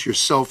of course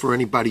yourself or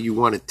anybody you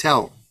want to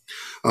tell.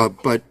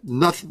 But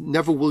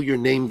never will your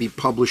name be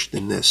published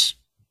in this.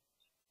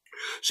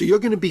 So you're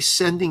going to be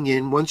sending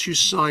in, once you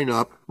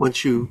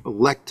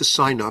elect to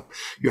sign up,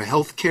 your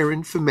healthcare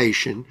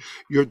information,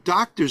 your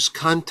doctor's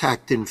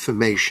contact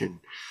information,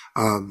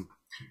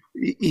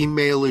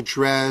 email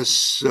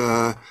address,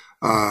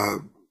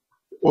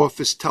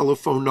 office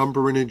telephone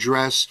number and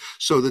address,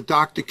 so the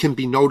doctor can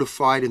be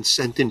notified and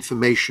sent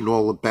information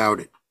all about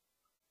it.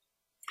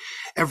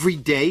 Every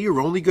day, you're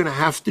only going to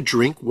have to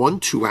drink 1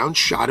 2-ounce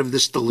shot of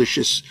this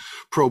delicious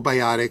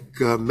probiotic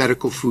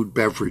medical food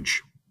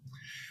beverage.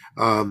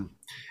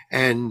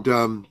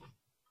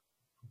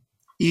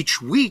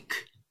 Each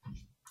week,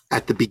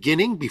 at the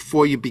beginning,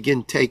 before you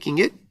begin taking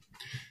it,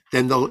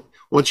 then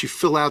once you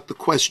fill out the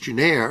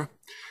questionnaire,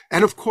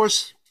 and of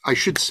course, I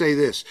should say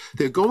this,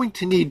 they're going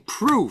to need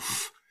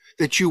proof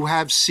that you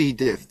have C.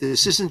 diff.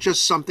 This isn't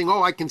just something,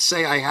 I can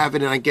say I have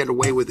it and I get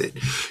away with it.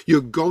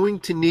 You're going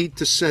to need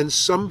to send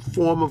some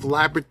form of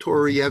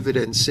laboratory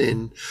evidence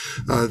in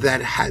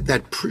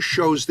that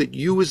shows that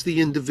you as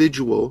the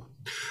individual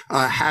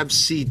have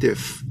C.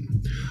 diff.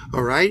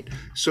 All right,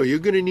 so you're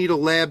going to need a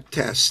lab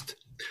test.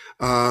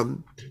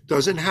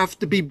 Doesn't have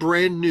to be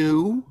brand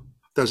new.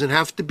 Doesn't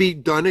have to be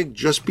done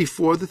just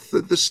before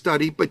the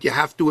study, but you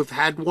have to have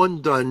had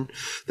one done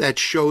that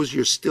shows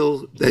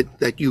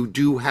that you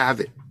do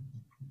have it.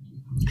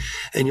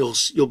 And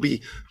you'll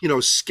be,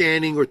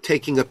 scanning or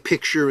taking a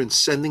picture and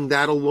sending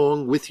that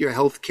along with your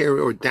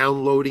healthcare, or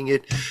downloading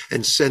it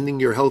and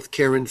sending your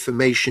healthcare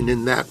information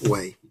in that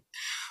way.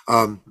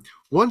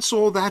 Once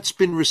all that's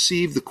been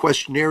received, the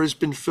questionnaire has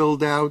been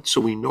filled out, so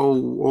we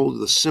know all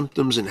the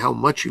symptoms and how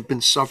much you've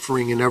been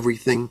suffering and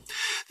everything,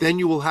 then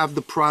you will have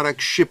the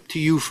product shipped to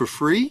you for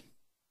free,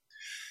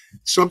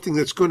 something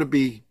that's going to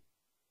be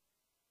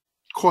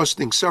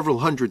costing several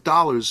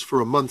 $100s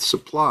for a month's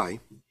supply.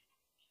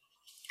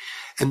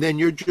 And then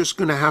you're just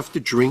going to have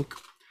to drink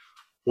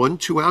 1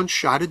 2-ounce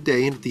shot a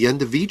day, and at the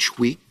end of each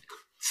week,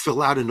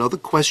 fill out another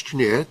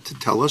questionnaire to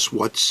tell us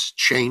what's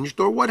changed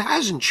or what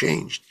hasn't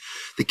changed.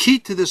 The key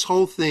to this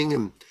whole thing,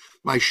 and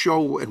my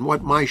show, and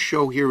what my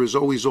show here is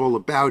always all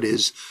about,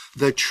 is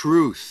the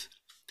truth.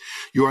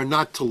 You are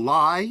not to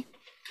lie.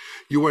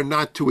 You are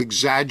not to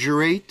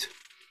exaggerate.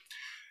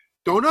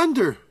 Don't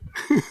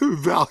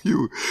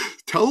undervalue.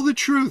 Tell the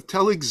truth.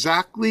 Tell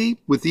exactly,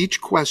 with each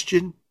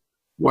question,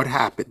 what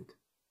happened.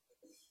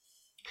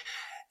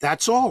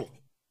 That's all.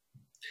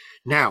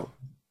 Now,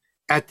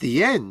 at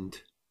the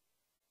end,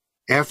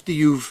 after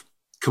you've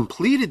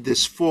completed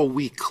this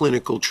 4-week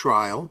clinical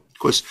trial,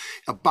 because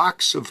a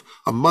box of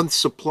a month's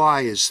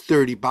supply is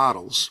 30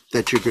 bottles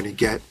that you're going to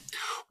get.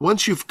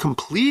 Once you've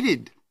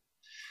completed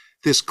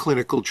this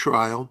clinical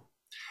trial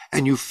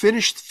and you've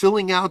finished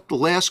filling out the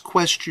last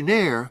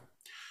questionnaire,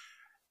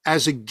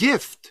 as a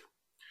gift,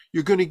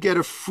 you're going to get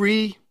a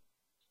free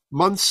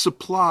month's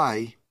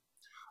supply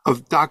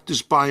of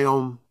Doctor's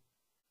Biome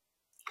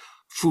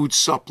food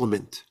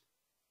supplement.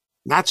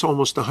 That's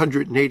almost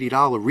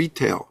 $180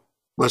 retail.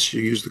 Unless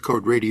you use the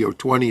code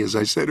radio20, as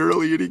I said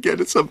earlier, to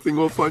get something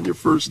off on your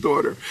first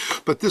order.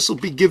 But this will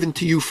be given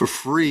to you for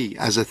free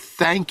as a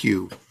thank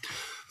you,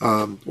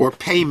 or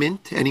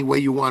payment, any way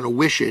you want to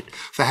wish it,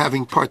 for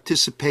having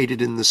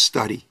participated in the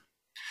study.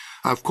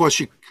 Of course,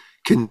 you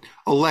can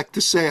elect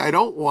to say, I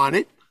don't want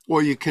it,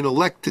 or you can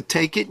elect to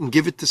take it and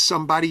give it to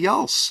somebody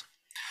else.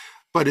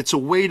 But it's a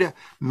way to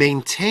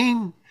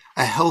maintain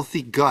a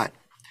healthy gut,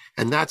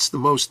 and that's the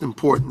most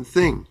important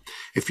thing.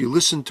 If you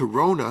listen to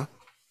Rona,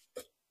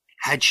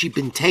 had she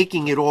been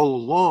taking it all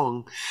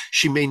along,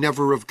 she may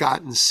never have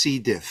gotten C.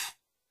 diff.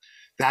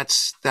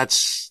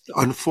 That's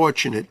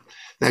unfortunate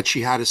that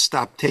she had to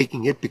stop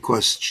taking it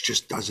because she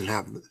just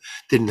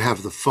didn't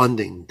have the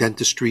funding.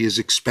 Dentistry is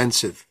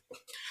expensive.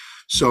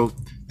 So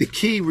the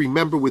key,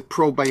 remember, with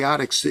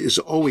probiotics is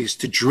always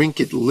to drink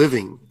it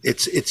living.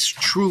 It's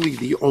truly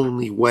the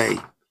only way.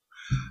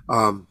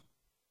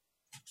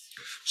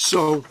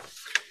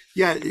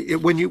 Yeah,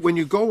 when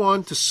you go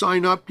on to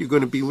sign up, you're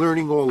going to be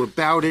learning all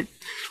about it.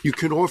 You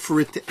can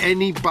offer it to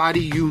anybody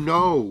you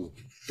know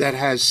that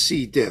has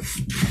C. diff.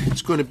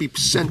 It's going to be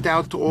sent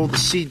out to all the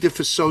C. diff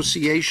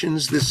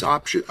associations, this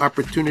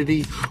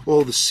opportunity,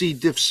 all the C.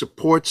 diff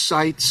support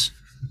sites.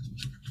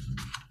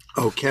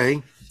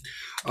 Okay.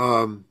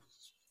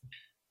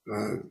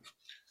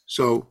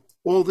 So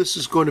all this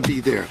is going to be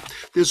there.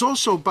 There's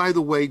also, by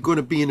the way, going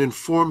to be an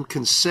informed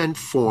consent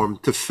form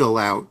to fill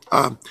out.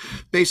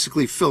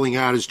 Basically, filling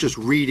out is just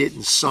read it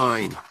and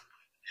sign.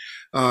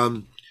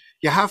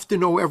 You have to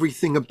know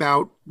everything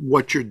about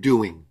what you're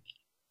doing.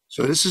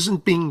 So this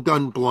isn't being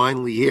done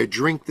blindly here.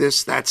 Drink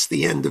this, that's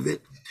the end of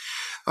it.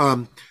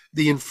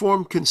 The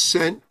informed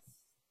consent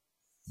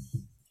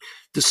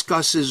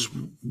discusses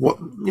what,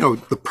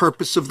 the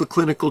purpose of the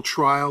clinical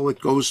trial. It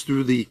goes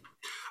through the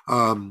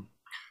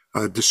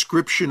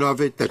description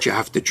of it, that you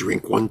have to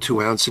drink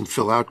 1-2 ounce and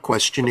fill out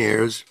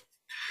questionnaires.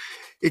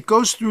 It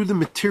goes through the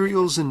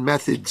materials and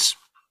methods.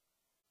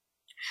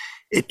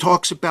 It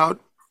talks about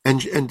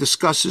and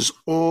discusses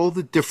all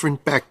the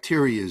different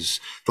bacterias,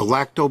 the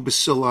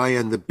lactobacilli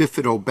and the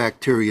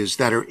bifidobacterias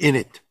that are in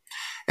it,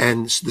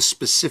 and the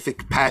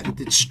specific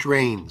patented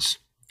strains.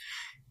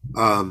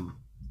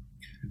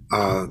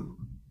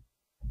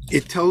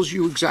 It tells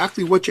you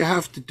exactly what you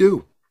have to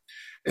do.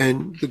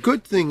 And the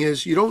good thing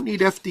is you don't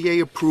need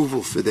FDA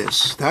approval for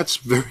this. That's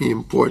very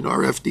important.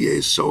 Our FDA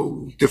is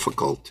so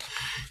difficult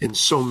in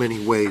so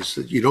many ways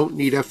that you don't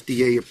need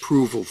FDA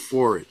approval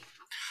for it.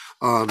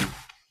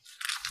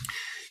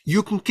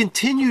 You can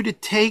continue to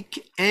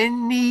take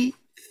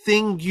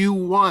anything you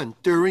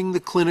want during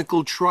the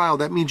clinical trial.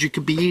 That means you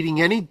could be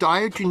eating any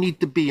diet you need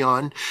to be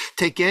on,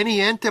 take any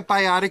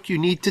antibiotic you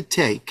need to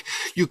take.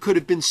 You could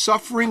have been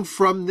suffering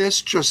from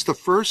this just the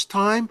first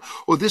time,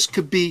 or this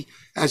could be,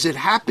 as it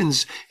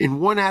happens in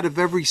 1 out of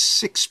every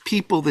 6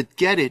 people that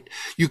get it,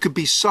 you could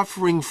be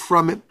suffering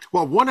from it.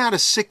 Well, 1 out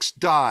of 6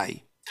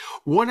 die.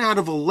 1 out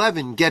of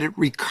 11 get it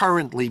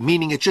recurrently,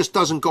 meaning it just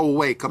doesn't go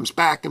away, comes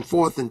back and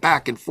forth and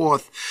back and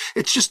forth.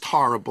 It's just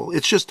horrible.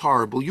 It's just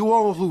horrible. You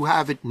all who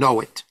have it know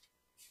it.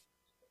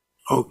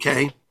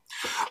 Okay?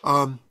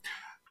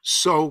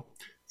 So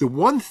the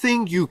one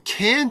thing you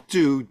can't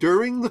do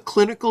during the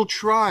clinical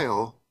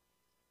trial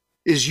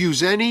is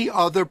use any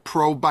other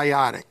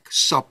probiotic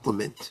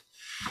supplement.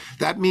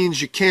 That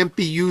means you can't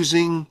be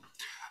using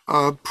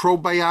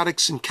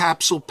probiotics in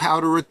capsule,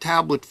 powder, or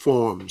tablet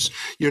forms.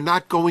 You're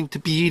not going to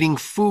be eating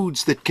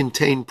foods that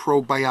contain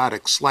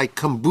probiotics like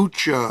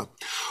kombucha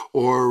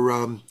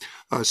or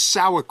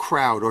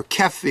sauerkraut or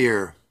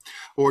kefir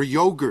or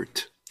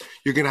yogurt.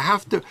 You're going to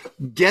have to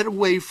get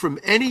away from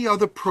any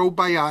other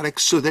probiotics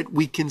so that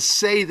we can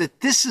say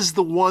that this is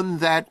the one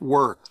that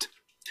worked.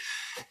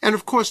 And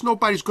of course,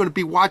 nobody's going to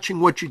be watching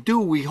what you do.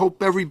 We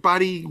hope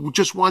everybody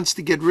just wants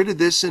to get rid of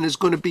this and is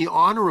going to be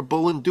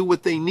honorable and do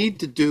what they need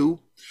to do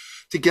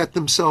to get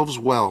themselves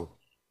well.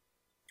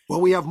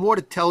 Well, we have more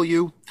to tell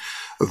you,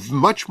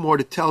 much more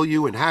to tell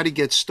you, and how to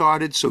get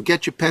started. So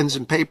get your pens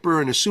and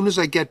paper. And as soon as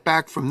I get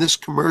back from this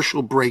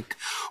commercial break,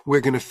 we're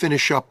going to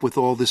finish up with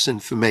all this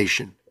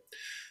information.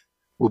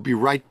 We'll be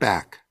right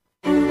back.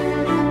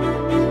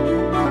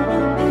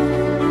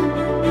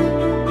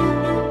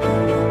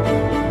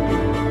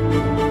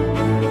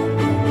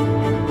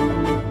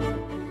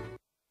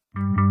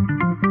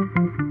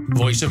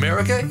 Voice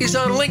America is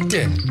on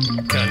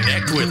LinkedIn.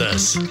 Connect with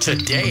us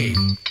today.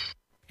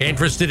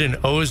 Interested in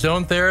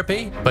ozone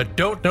therapy, but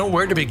don't know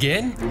where to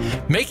begin?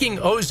 Making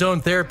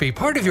ozone therapy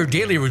part of your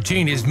daily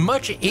routine is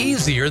much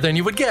easier than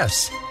you would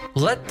guess.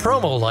 Let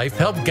PromoLife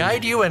help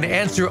guide you and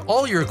answer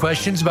all your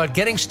questions about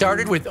getting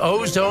started with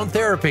ozone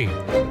therapy.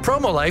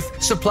 PromoLife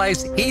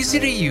supplies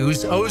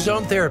easy-to-use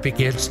ozone therapy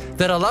kits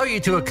that allow you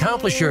to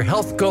accomplish your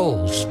health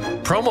goals.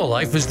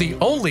 PromoLife is the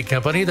only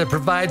company that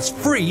provides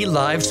free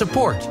live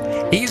support,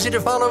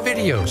 easy-to-follow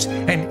videos,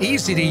 and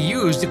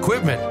easy-to-use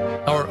equipment.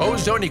 Our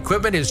ozone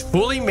equipment is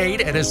fully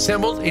made and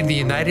assembled in the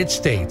United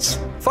States.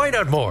 Find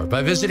out more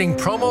by visiting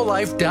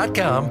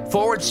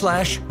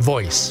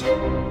promolife.com/voice.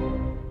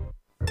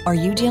 Are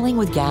you dealing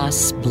with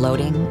gas,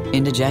 bloating,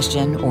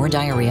 indigestion, or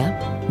diarrhea?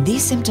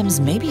 These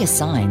symptoms may be a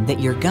sign that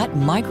your gut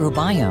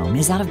microbiome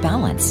is out of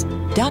balance.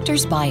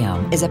 Doctor's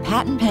Biome is a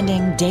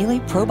patent-pending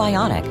daily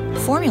probiotic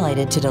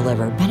formulated to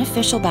deliver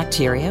beneficial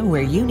bacteria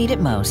where you need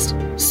it most.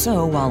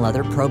 So while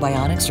other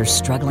probiotics are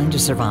struggling to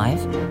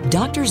survive,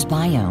 Doctor's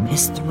Biome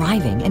is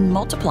thriving and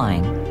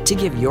multiplying to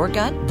give your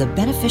gut the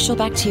beneficial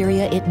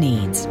bacteria it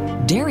needs.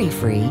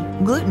 Dairy-free,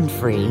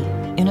 gluten-free,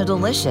 in a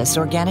delicious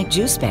organic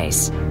juice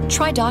base.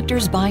 Try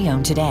Doctor's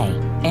Biome today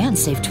and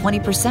save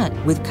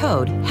 20% with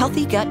code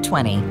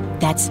HEALTHYGUT20.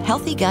 That's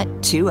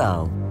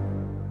HEALTHYGUT20.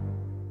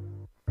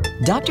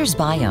 Doctor's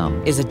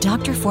Biome is a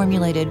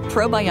doctor-formulated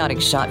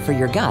probiotic shot for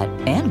your gut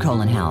and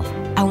colon health.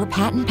 Our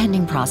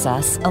patent-pending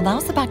process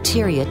allows the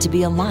bacteria to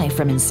be alive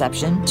from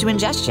inception to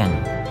ingestion,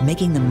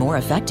 making them more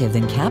effective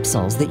than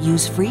capsules that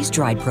use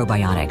freeze-dried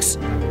probiotics.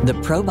 The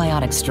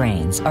probiotic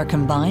strains are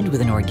combined with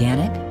an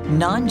organic,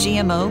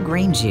 non-GMO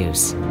green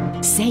juice.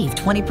 Save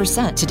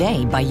 20%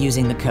 today by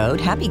using the code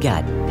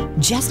HAPPYGUT.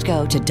 Just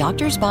go to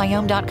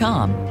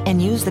doctorsbiome.com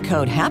and use the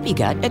code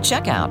HAPPYGUT at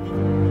checkout.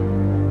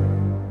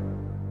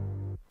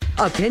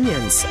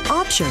 Opinions,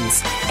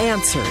 options,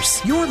 answers.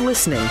 You're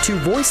listening to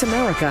Voice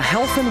America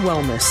Health and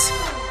Wellness.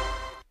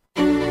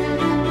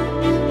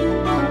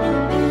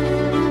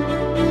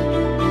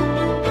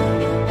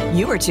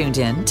 You are tuned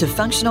in to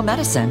Functional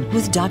Medicine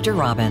with Dr.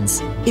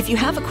 Robbins. If you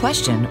have a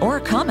question or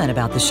a comment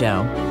about the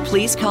show,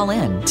 please call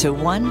in to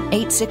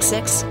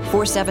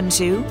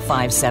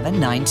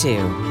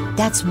 1-866-472-5792.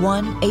 That's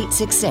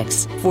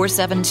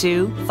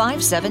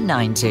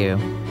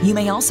 1-866-472-5792. You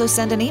may also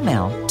send an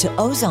email to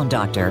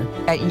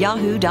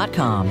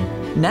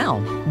ozonedoctor@yahoo.com. Now,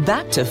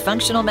 back to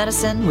Functional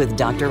Medicine with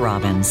Dr.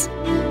 Robbins.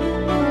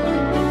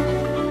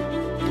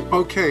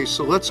 Okay,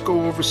 so let's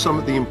go over some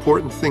of the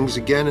important things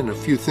again and a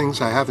few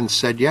things I haven't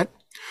said yet.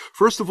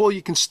 First of all,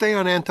 you can stay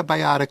on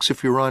antibiotics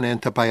if you're on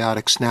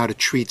antibiotics now to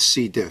treat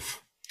C.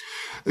 diff.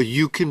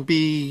 You can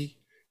be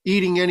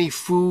eating any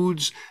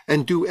foods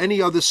and do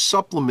any other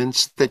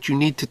supplements that you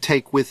need to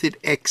take with it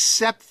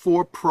except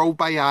for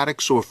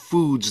probiotics or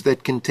foods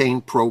that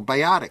contain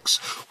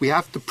probiotics. We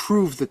have to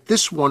prove that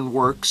this one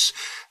works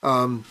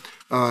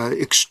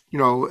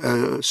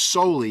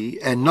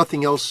solely, and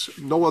nothing else,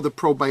 no other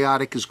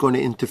probiotic is going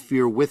to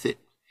interfere with it.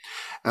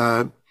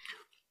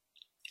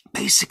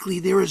 Basically,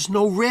 there is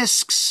no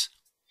risks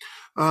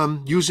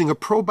using a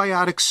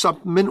probiotic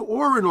supplement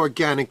or an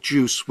organic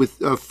juice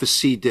for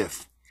C.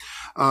 diff.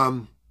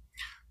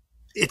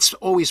 It's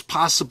always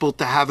possible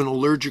to have an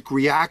allergic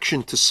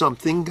reaction to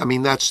something. I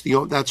mean,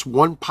 that's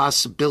one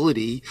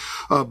possibility,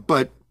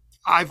 but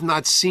I've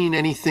not seen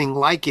anything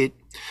like it.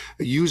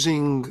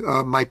 Using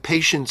my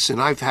patients,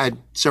 and I've had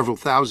several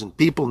thousand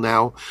people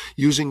now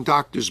using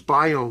Doctor's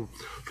Biome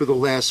for the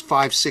last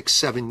 5, 6,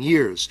 7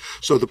 years.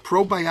 So the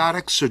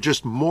probiotics are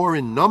just more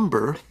in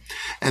number,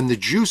 and the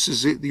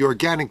juices, the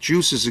organic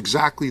juice is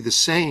exactly the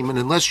same. And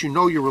unless you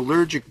know you're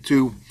allergic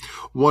to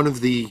one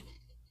of the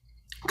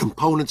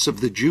components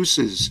of the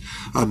juices,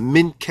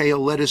 mint, kale,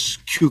 lettuce,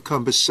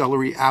 cucumber,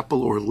 celery,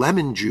 apple, or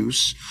lemon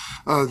juice,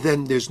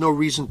 then there's no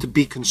reason to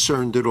be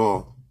concerned at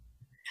all.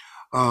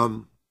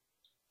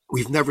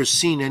 We've never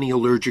seen any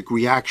allergic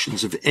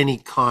reactions of any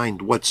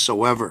kind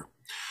whatsoever.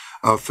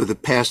 For the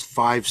past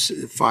 5,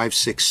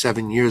 6,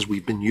 7 years,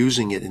 we've been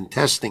using it and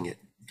testing it.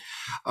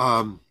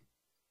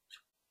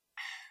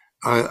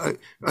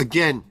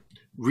 Again,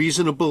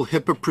 reasonable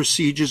HIPAA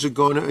procedures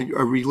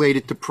are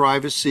related to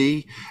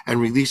privacy, and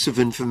release of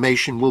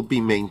information will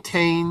be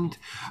maintained.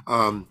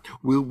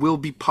 We will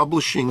be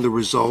publishing the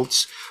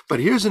results. But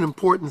here's an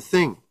important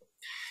thing.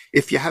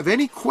 If you have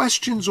any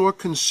questions or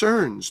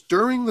concerns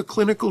during the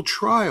clinical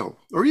trial,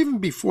 or even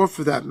before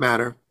for that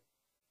matter,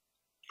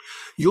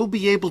 you'll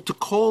be able to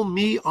call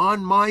me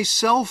on my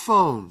cell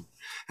phone,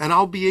 and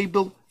I'll be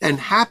able and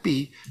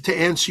happy to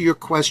answer your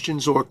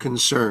questions or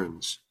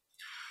concerns.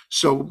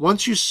 So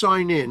once you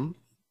sign in,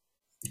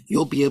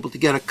 you'll be able to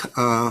get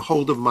a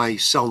hold of my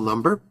cell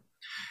number,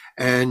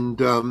 and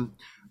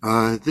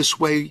this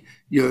way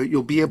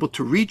you'll be able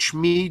to reach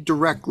me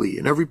directly.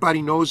 And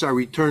everybody knows I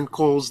return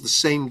calls the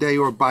same day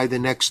or by the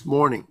next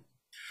morning.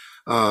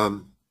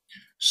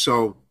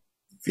 So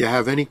if you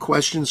have any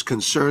questions,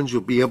 concerns, you'll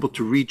be able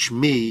to reach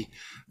me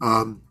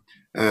to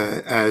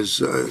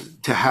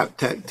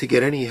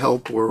get any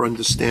help or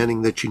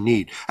understanding that you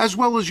need, as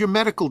well as your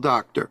medical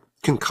doctor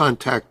can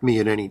contact me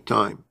at any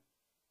time.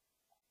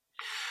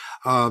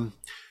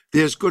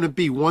 There's going to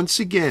be,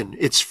 once again,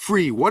 it's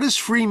free. What does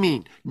free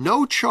mean?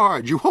 No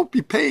charge. You won't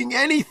be paying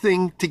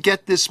anything to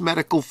get this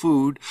medical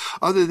food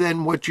other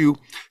than what in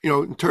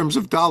terms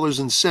of dollars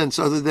and cents,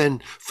 other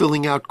than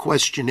filling out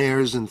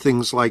questionnaires and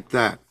things like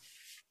that.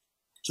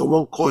 So it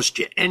won't cost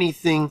you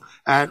anything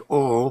at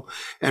all.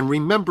 And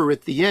remember,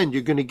 at the end,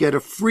 you're going to get a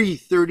free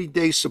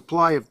 30-day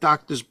supply of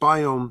Doctor's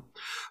Biome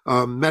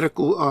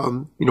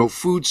medical,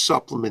 food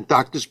supplement.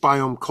 Doctor's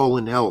Biome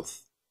Colon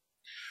Health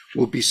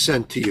will be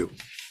sent to you.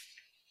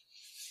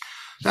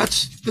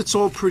 That's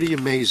all pretty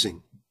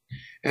amazing.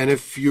 And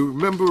if you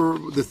remember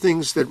the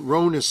things that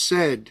Rona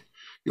said,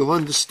 you'll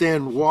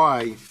understand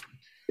why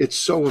it's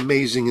so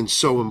amazing and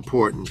so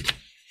important.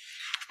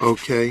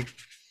 Okay?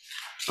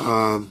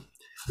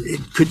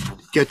 It could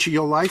get you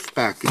your life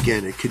back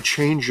again. It could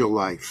change your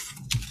life.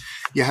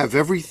 You have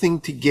everything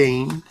to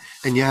gain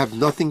and you have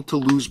nothing to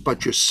lose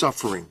but your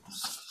suffering.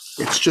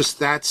 It's just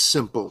that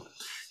simple.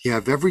 You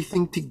have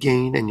everything to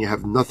gain and you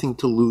have nothing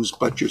to lose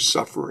but your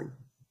suffering.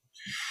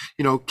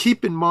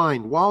 Keep in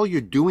mind, while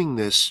you're doing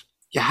this,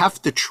 you have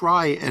to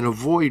try and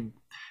avoid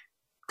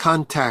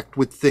contact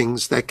with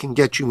things that can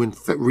get you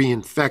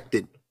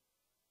reinfected.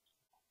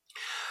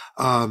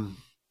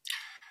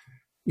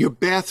 Your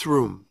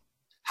bathroom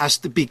has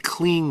to be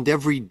cleaned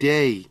every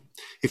day.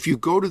 If you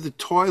go to the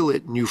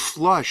toilet and you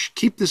flush,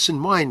 keep this in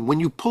mind.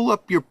 When you pull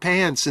up your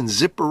pants and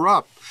zip her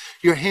up,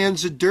 your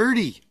hands are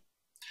dirty.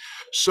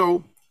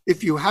 So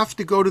if you have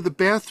to go to the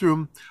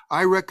bathroom,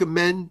 I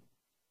recommend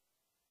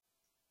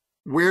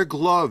wear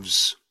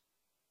gloves.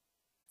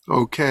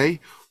 Okay?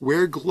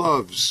 Wear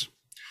gloves.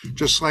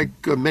 Just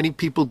like many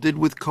people did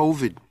with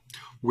COVID.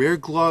 Wear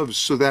gloves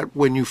so that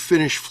when you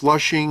finish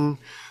flushing,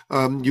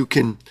 you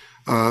can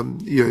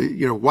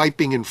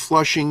wiping and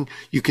flushing,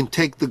 you can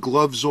take the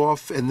gloves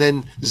off and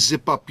then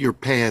zip up your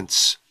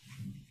pants.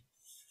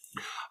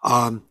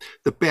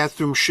 The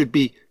bathroom should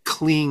be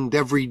cleaned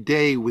every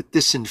day with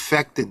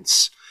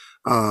disinfectants.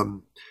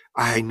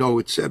 I know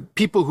it's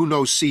people who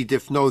know C.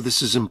 diff know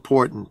this is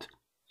important.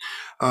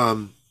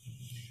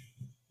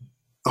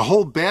 The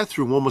whole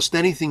bathroom, almost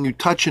anything you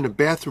touch in a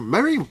bathroom,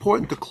 very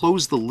important to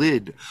close the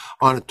lid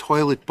on a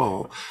toilet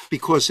bowl,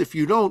 because if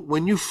you don't,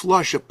 when you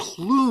flush, a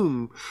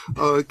plume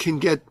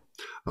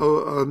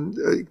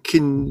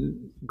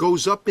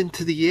goes up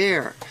into the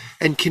air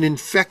and can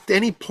infect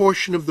any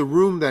portion of the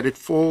room that it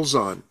falls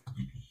on.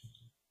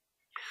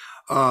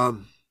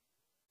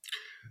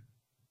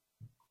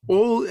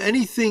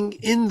 Anything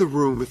in the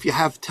room, if you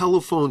have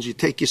telephones, you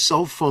take your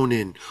cell phone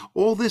in.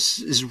 All this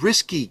is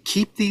risky.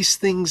 Keep these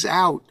things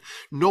out.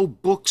 No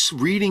books,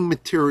 reading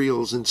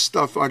materials and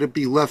stuff are to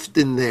be left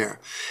in there.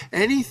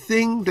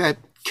 Anything that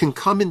can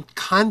come in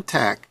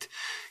contact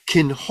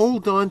can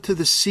hold on to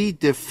the C.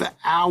 diff for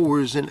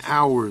hours and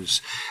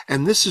hours.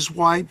 And this is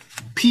why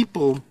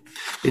people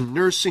in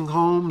nursing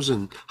homes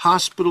and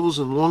hospitals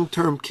and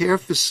long-term care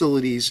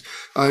facilities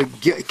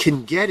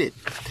can get it.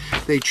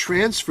 They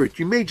transfer it.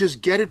 You may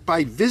just get it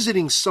by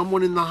visiting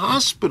someone in the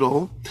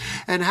hospital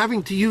and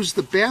having to use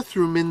the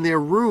bathroom in their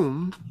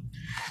room.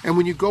 And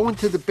when you go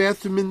into the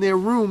bathroom in their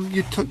room,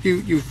 you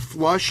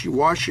flush, you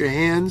wash your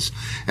hands.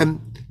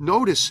 And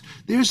notice,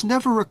 there's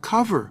never a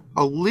cover,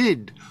 a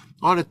lid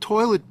on a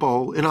toilet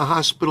bowl in a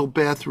hospital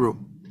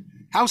bathroom.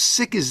 How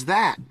sick is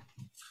that?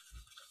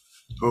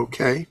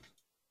 Okay.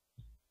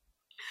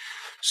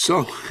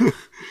 So,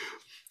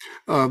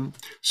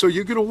 so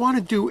you're going to want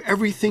to do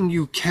everything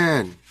you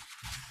can,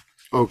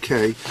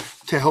 okay,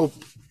 to help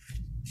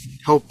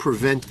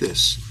prevent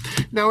this.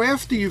 Now,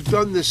 after you've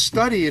done this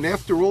study and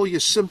after all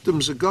your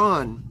symptoms are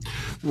gone,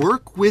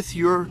 work with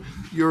your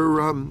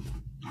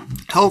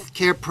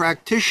healthcare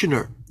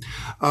practitioner.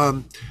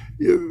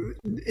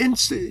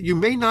 You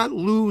may not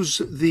lose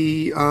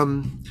the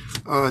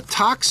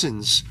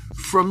toxins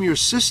from your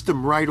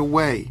system right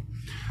away.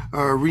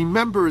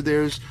 Remember,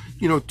 there's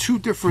two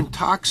different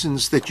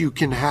toxins that you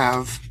can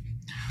have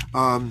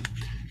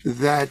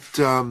that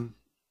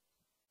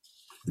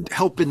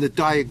help in the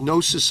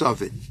diagnosis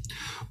of it.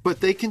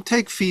 But they can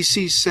take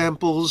feces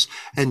samples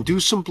and do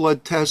some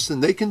blood tests,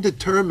 and they can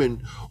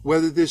determine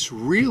whether this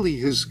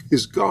really is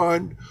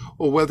gone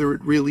or whether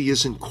it really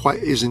isn't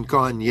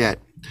gone yet.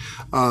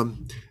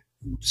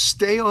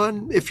 Stay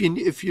on if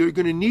you're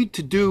going to need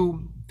to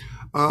do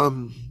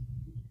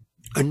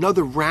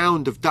another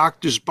round of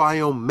Doctor's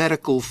Biome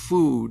Medical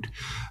Food,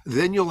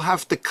 then you'll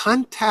have to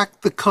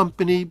contact the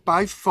company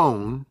by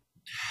phone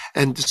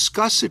and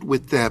discuss it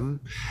with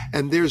them.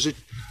 And there's a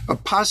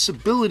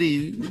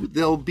possibility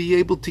they'll be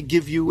able to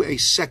give you a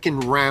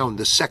second round,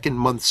 a second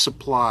month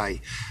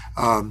supply,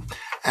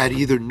 at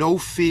either no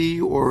fee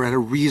or at a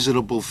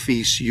reasonable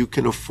fee so you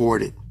can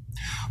afford it.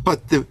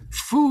 But the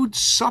food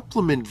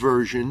supplement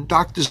version,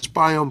 Doctor's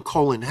Biome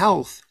Colon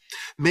Health,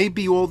 may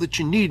be all that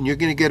you need, and you're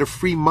going to get a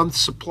free month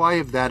supply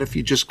of that if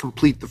you just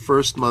complete the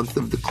first month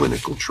of the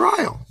clinical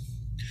trial.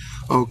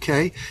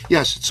 Okay?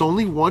 Yes, it's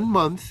only 1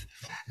 month,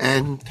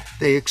 and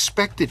they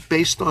expect it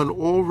based on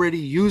already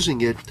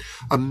using it.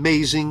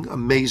 Amazing,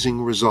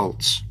 amazing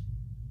results.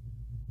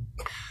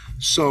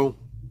 So,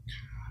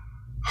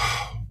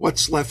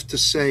 what's left to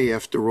say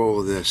after all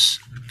of this?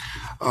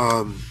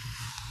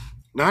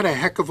 Not a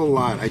heck of a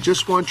lot. I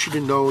just want you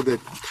to know that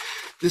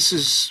this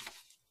is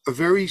a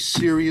very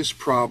serious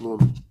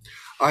problem.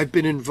 I've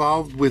been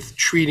involved with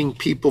treating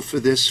people for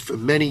this for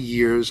many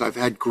years. I've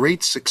had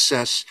great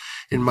success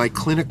in my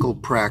clinical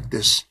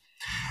practice.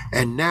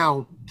 And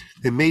now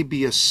there may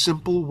be a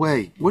simple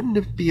way. Wouldn't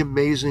it be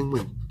amazing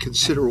when you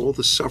consider all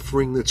the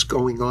suffering that's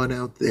going on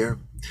out there?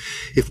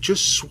 If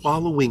just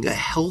swallowing a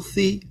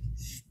healthy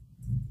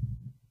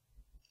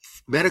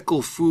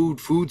medical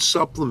food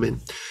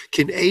supplement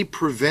can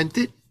prevent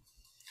it.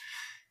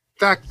 In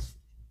fact,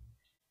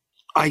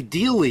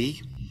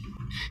 ideally,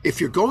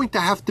 if you're going to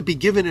have to be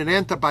given an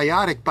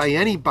antibiotic by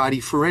anybody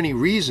for any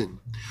reason,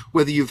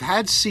 whether you've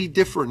had C.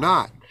 diff or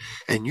not,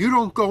 and you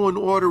don't go and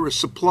order a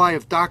supply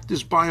of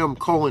Doctor's Biome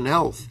Colon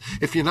Health,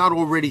 if you're not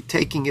already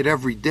taking it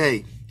every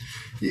day,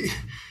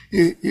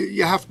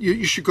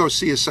 you should go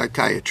see a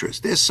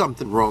psychiatrist. There's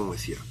something wrong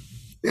with you.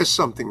 There's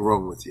something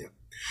wrong with you.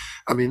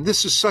 I mean,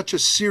 this is such a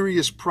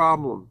serious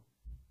problem.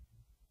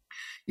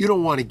 You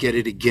don't want to get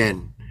it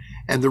again.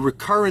 And the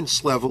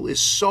recurrence level is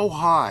so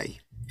high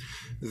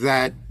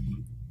that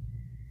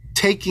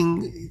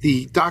taking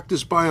the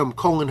Doctor's Biome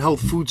Colon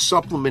Health food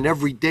supplement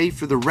every day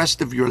for the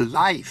rest of your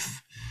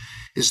life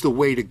is the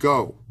way to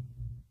go.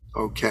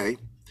 Okay?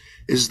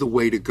 Is the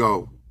way to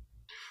go.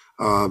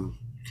 Now,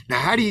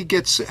 how do you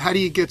get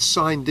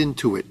signed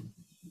into it?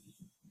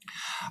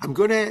 I'm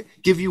going to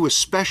give you a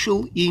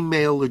special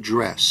email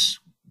address.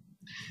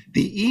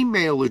 The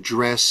email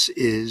address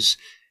is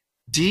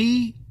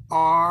DRROBINS.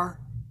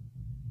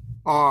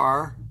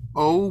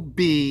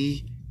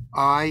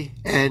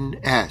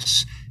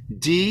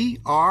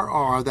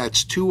 DRR,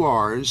 that's 2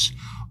 R's,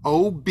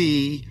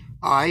 DOCTORBIOME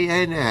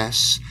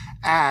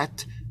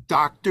at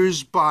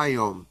Doctors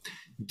Biome,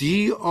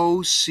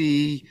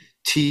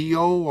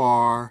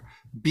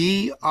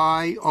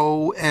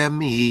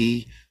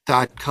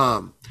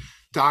 DOCTORBIOME.com.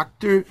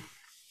 Dr.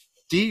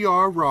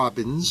 Dr.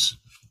 Robbins,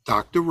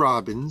 Dr.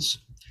 Robbins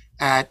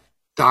at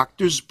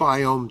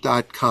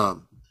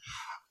doctorsbiome.com.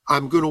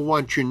 I'm going to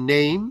want your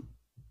name,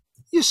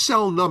 your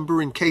cell number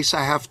in case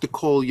I have to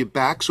call you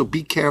back, so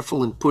be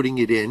careful in putting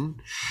it in,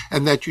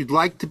 and that you'd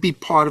like to be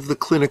part of the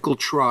clinical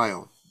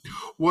trial.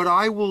 What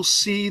I will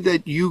see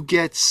that you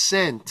get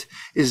sent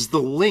is the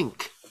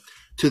link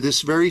to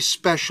this very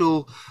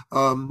special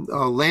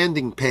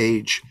landing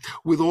page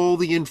with all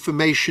the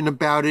information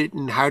about it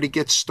and how to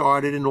get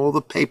started and all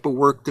the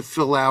paperwork to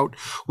fill out,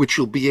 which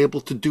you'll be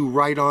able to do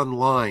right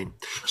online.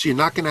 So you're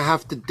not going to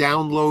have to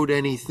download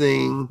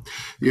anything.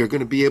 You're going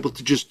to be able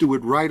to just do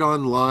it right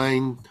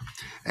online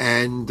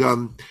and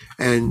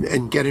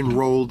get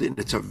enrolled. And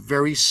it's a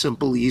very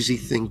simple, easy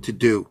thing to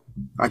do.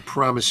 I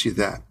promise you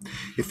that.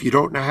 If you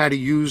don't know how to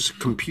use a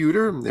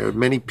computer, and there are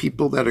many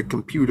people that are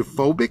computer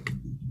phobic,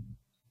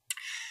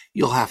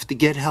 you'll have to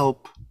get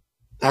help.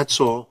 That's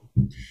all.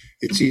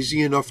 It's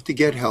easy enough to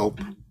get help.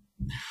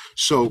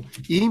 So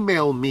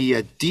email me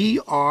at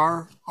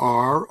DRROBINS,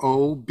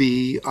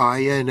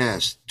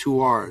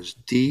 2 R's,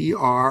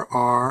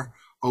 DRROBINS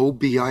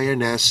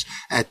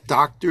at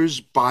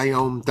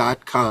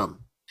doctorsbiome.com.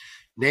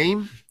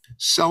 Name,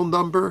 cell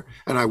number,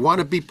 and I want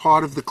to be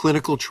part of the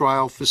clinical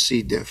trial for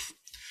C. diff.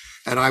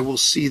 And I will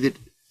see that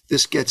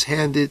this gets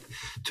handed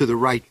to the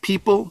right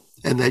people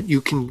and that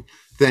you can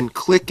then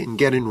click and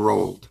get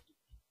enrolled.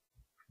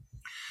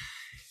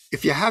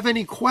 If you have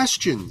any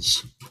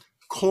questions,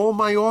 call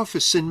my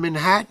office in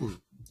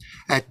Manhattan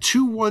at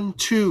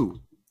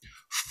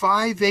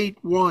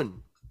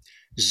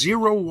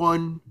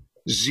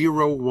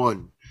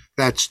 212-581-0101.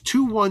 That's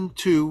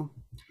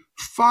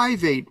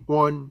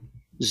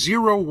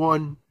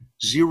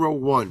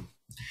 212-581-0101.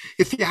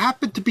 If you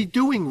happen to be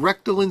doing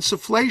rectal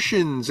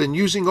insufflations and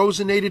using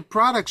ozonated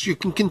products, you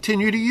can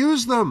continue to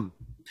use them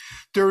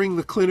during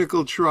the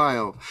clinical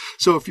trial.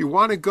 So if you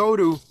want to go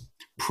to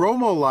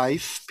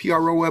Promolife,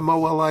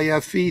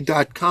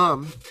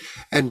 PROMOLIFE.com,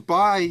 and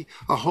buy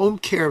a home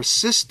care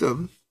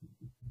system,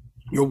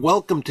 you're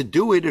welcome to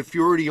do it. If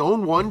you already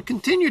own one,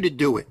 continue to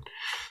do it.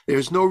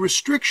 There's no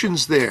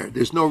restrictions there.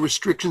 There's no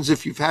restrictions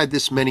if you've had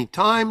this many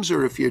times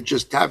or if you're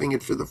just having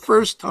it for the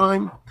first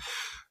time.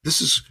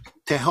 This is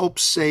to help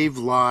save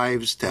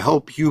lives, to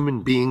help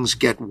human beings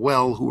get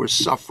well who are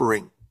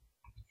suffering.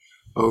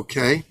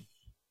 Okay?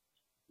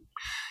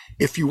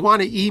 If you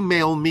want to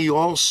email me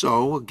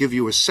also, I'll give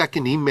you a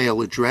second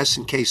email address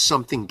in case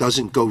something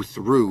doesn't go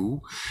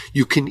through.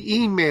 You can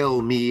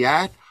email me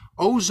at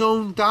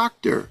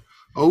ozonedoctor,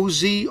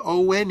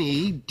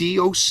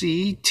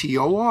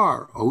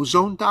 OZONEDOCTOR,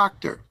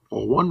 ozonedoctor,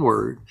 all one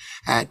word,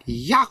 at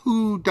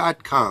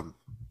yahoo.com.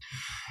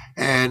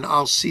 And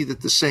I'll see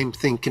that the same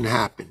thing can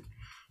happen.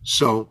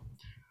 So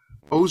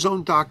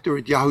ozonedoctor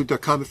at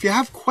yahoo.com. If you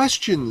have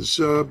questions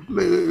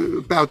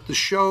about the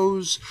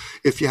shows,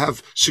 if you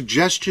have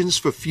suggestions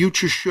for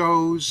future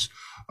shows,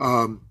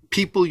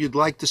 people you'd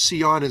like to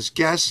see on as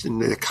guests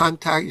and their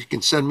contact, you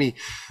can send me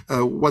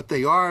what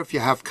they are. If you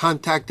have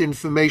contact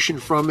information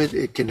from it,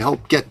 it can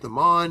help get them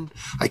on.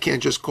 I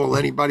can't just call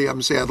anybody up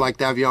and say, I'd like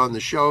to have you on the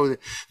show.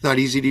 It's not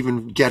easy to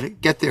even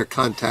get their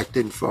contact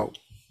info.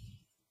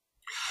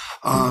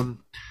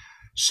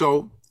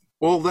 So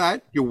all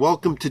that you're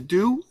welcome to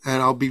do,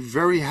 and I'll be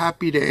very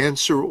happy to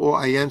answer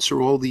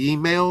all the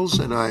emails,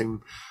 and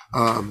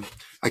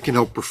I can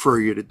help refer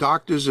you to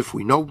doctors if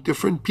we know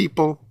different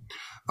people.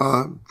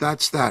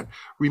 That's that.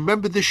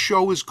 Remember, this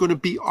show is going to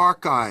be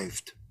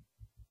archived.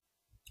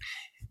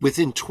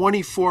 Within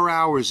 24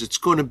 hours, it's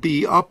going to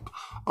be up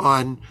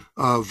on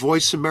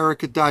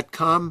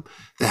voiceamerica.com,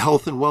 the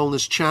health and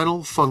wellness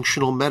channel,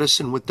 Functional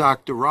Medicine with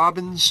Dr.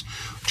 Robbins.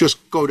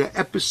 Just go to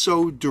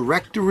episode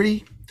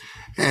directory.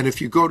 And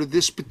if you go to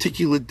this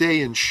particular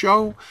day and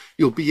show,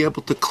 you'll be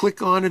able to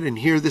click on it and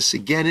hear this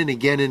again and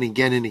again and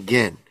again and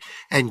again,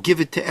 and give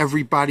it to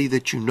everybody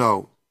that you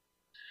know.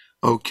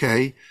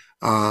 Okay?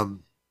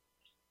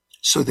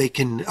 So they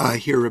can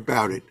hear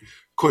about it.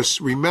 Of course,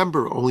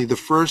 remember, only the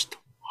first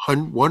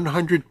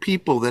 100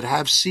 people that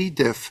have C.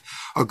 diff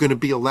are going to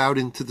be allowed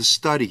into the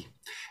study.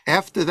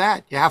 After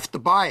that, you have to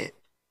buy it.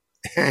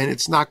 And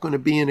it's not going to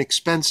be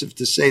inexpensive,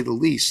 to say the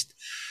least.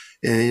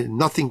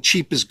 Nothing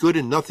cheap is good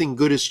and nothing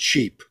good is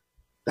cheap.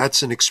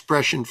 That's an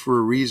expression for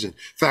a reason.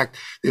 In fact,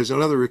 there's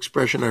another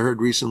expression I heard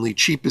recently,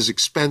 cheap is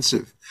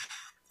expensive.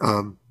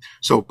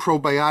 So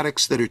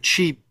probiotics that are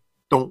cheap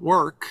don't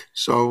work,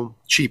 so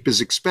cheap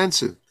is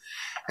expensive.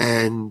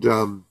 And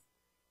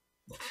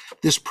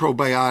this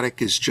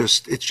probiotic is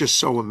it's just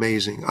so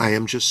amazing. I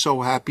am just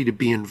so happy to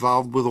be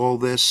involved with all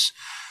this,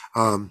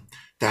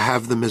 to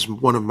have them as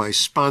one of my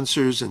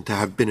sponsors and to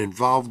have been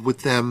involved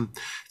with them.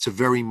 It's a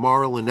very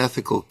moral and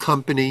ethical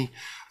company.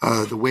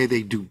 The way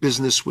they do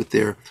business with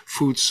their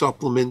food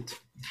supplement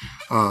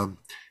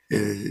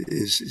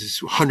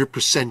is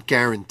 100%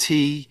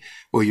 guarantee,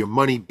 or your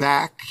money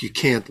back. You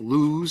can't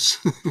lose.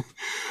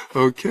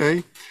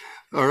 Okay.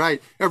 All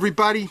right.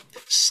 Everybody,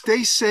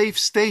 stay safe,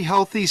 stay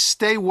healthy,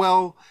 stay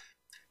well.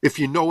 If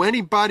you know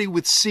anybody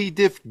with C.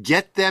 diff,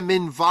 get them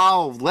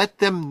involved. Let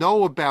them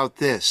know about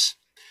this.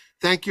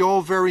 Thank you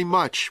all very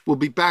much. We'll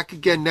be back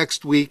again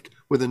next week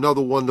with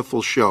another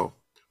wonderful show.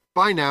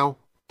 Bye now.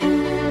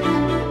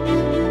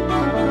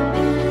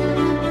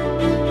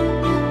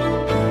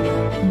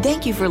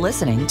 Thank you for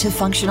listening to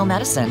Functional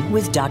Medicine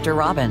with Dr.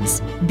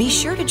 Robbins. Be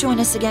sure to join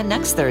us again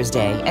next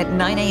Thursday at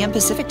 9 a.m.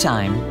 Pacific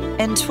Time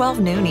and 12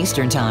 noon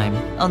Eastern Time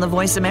on the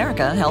Voice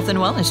America Health and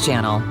Wellness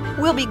Channel.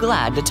 We'll be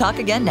glad to talk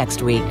again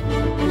next week.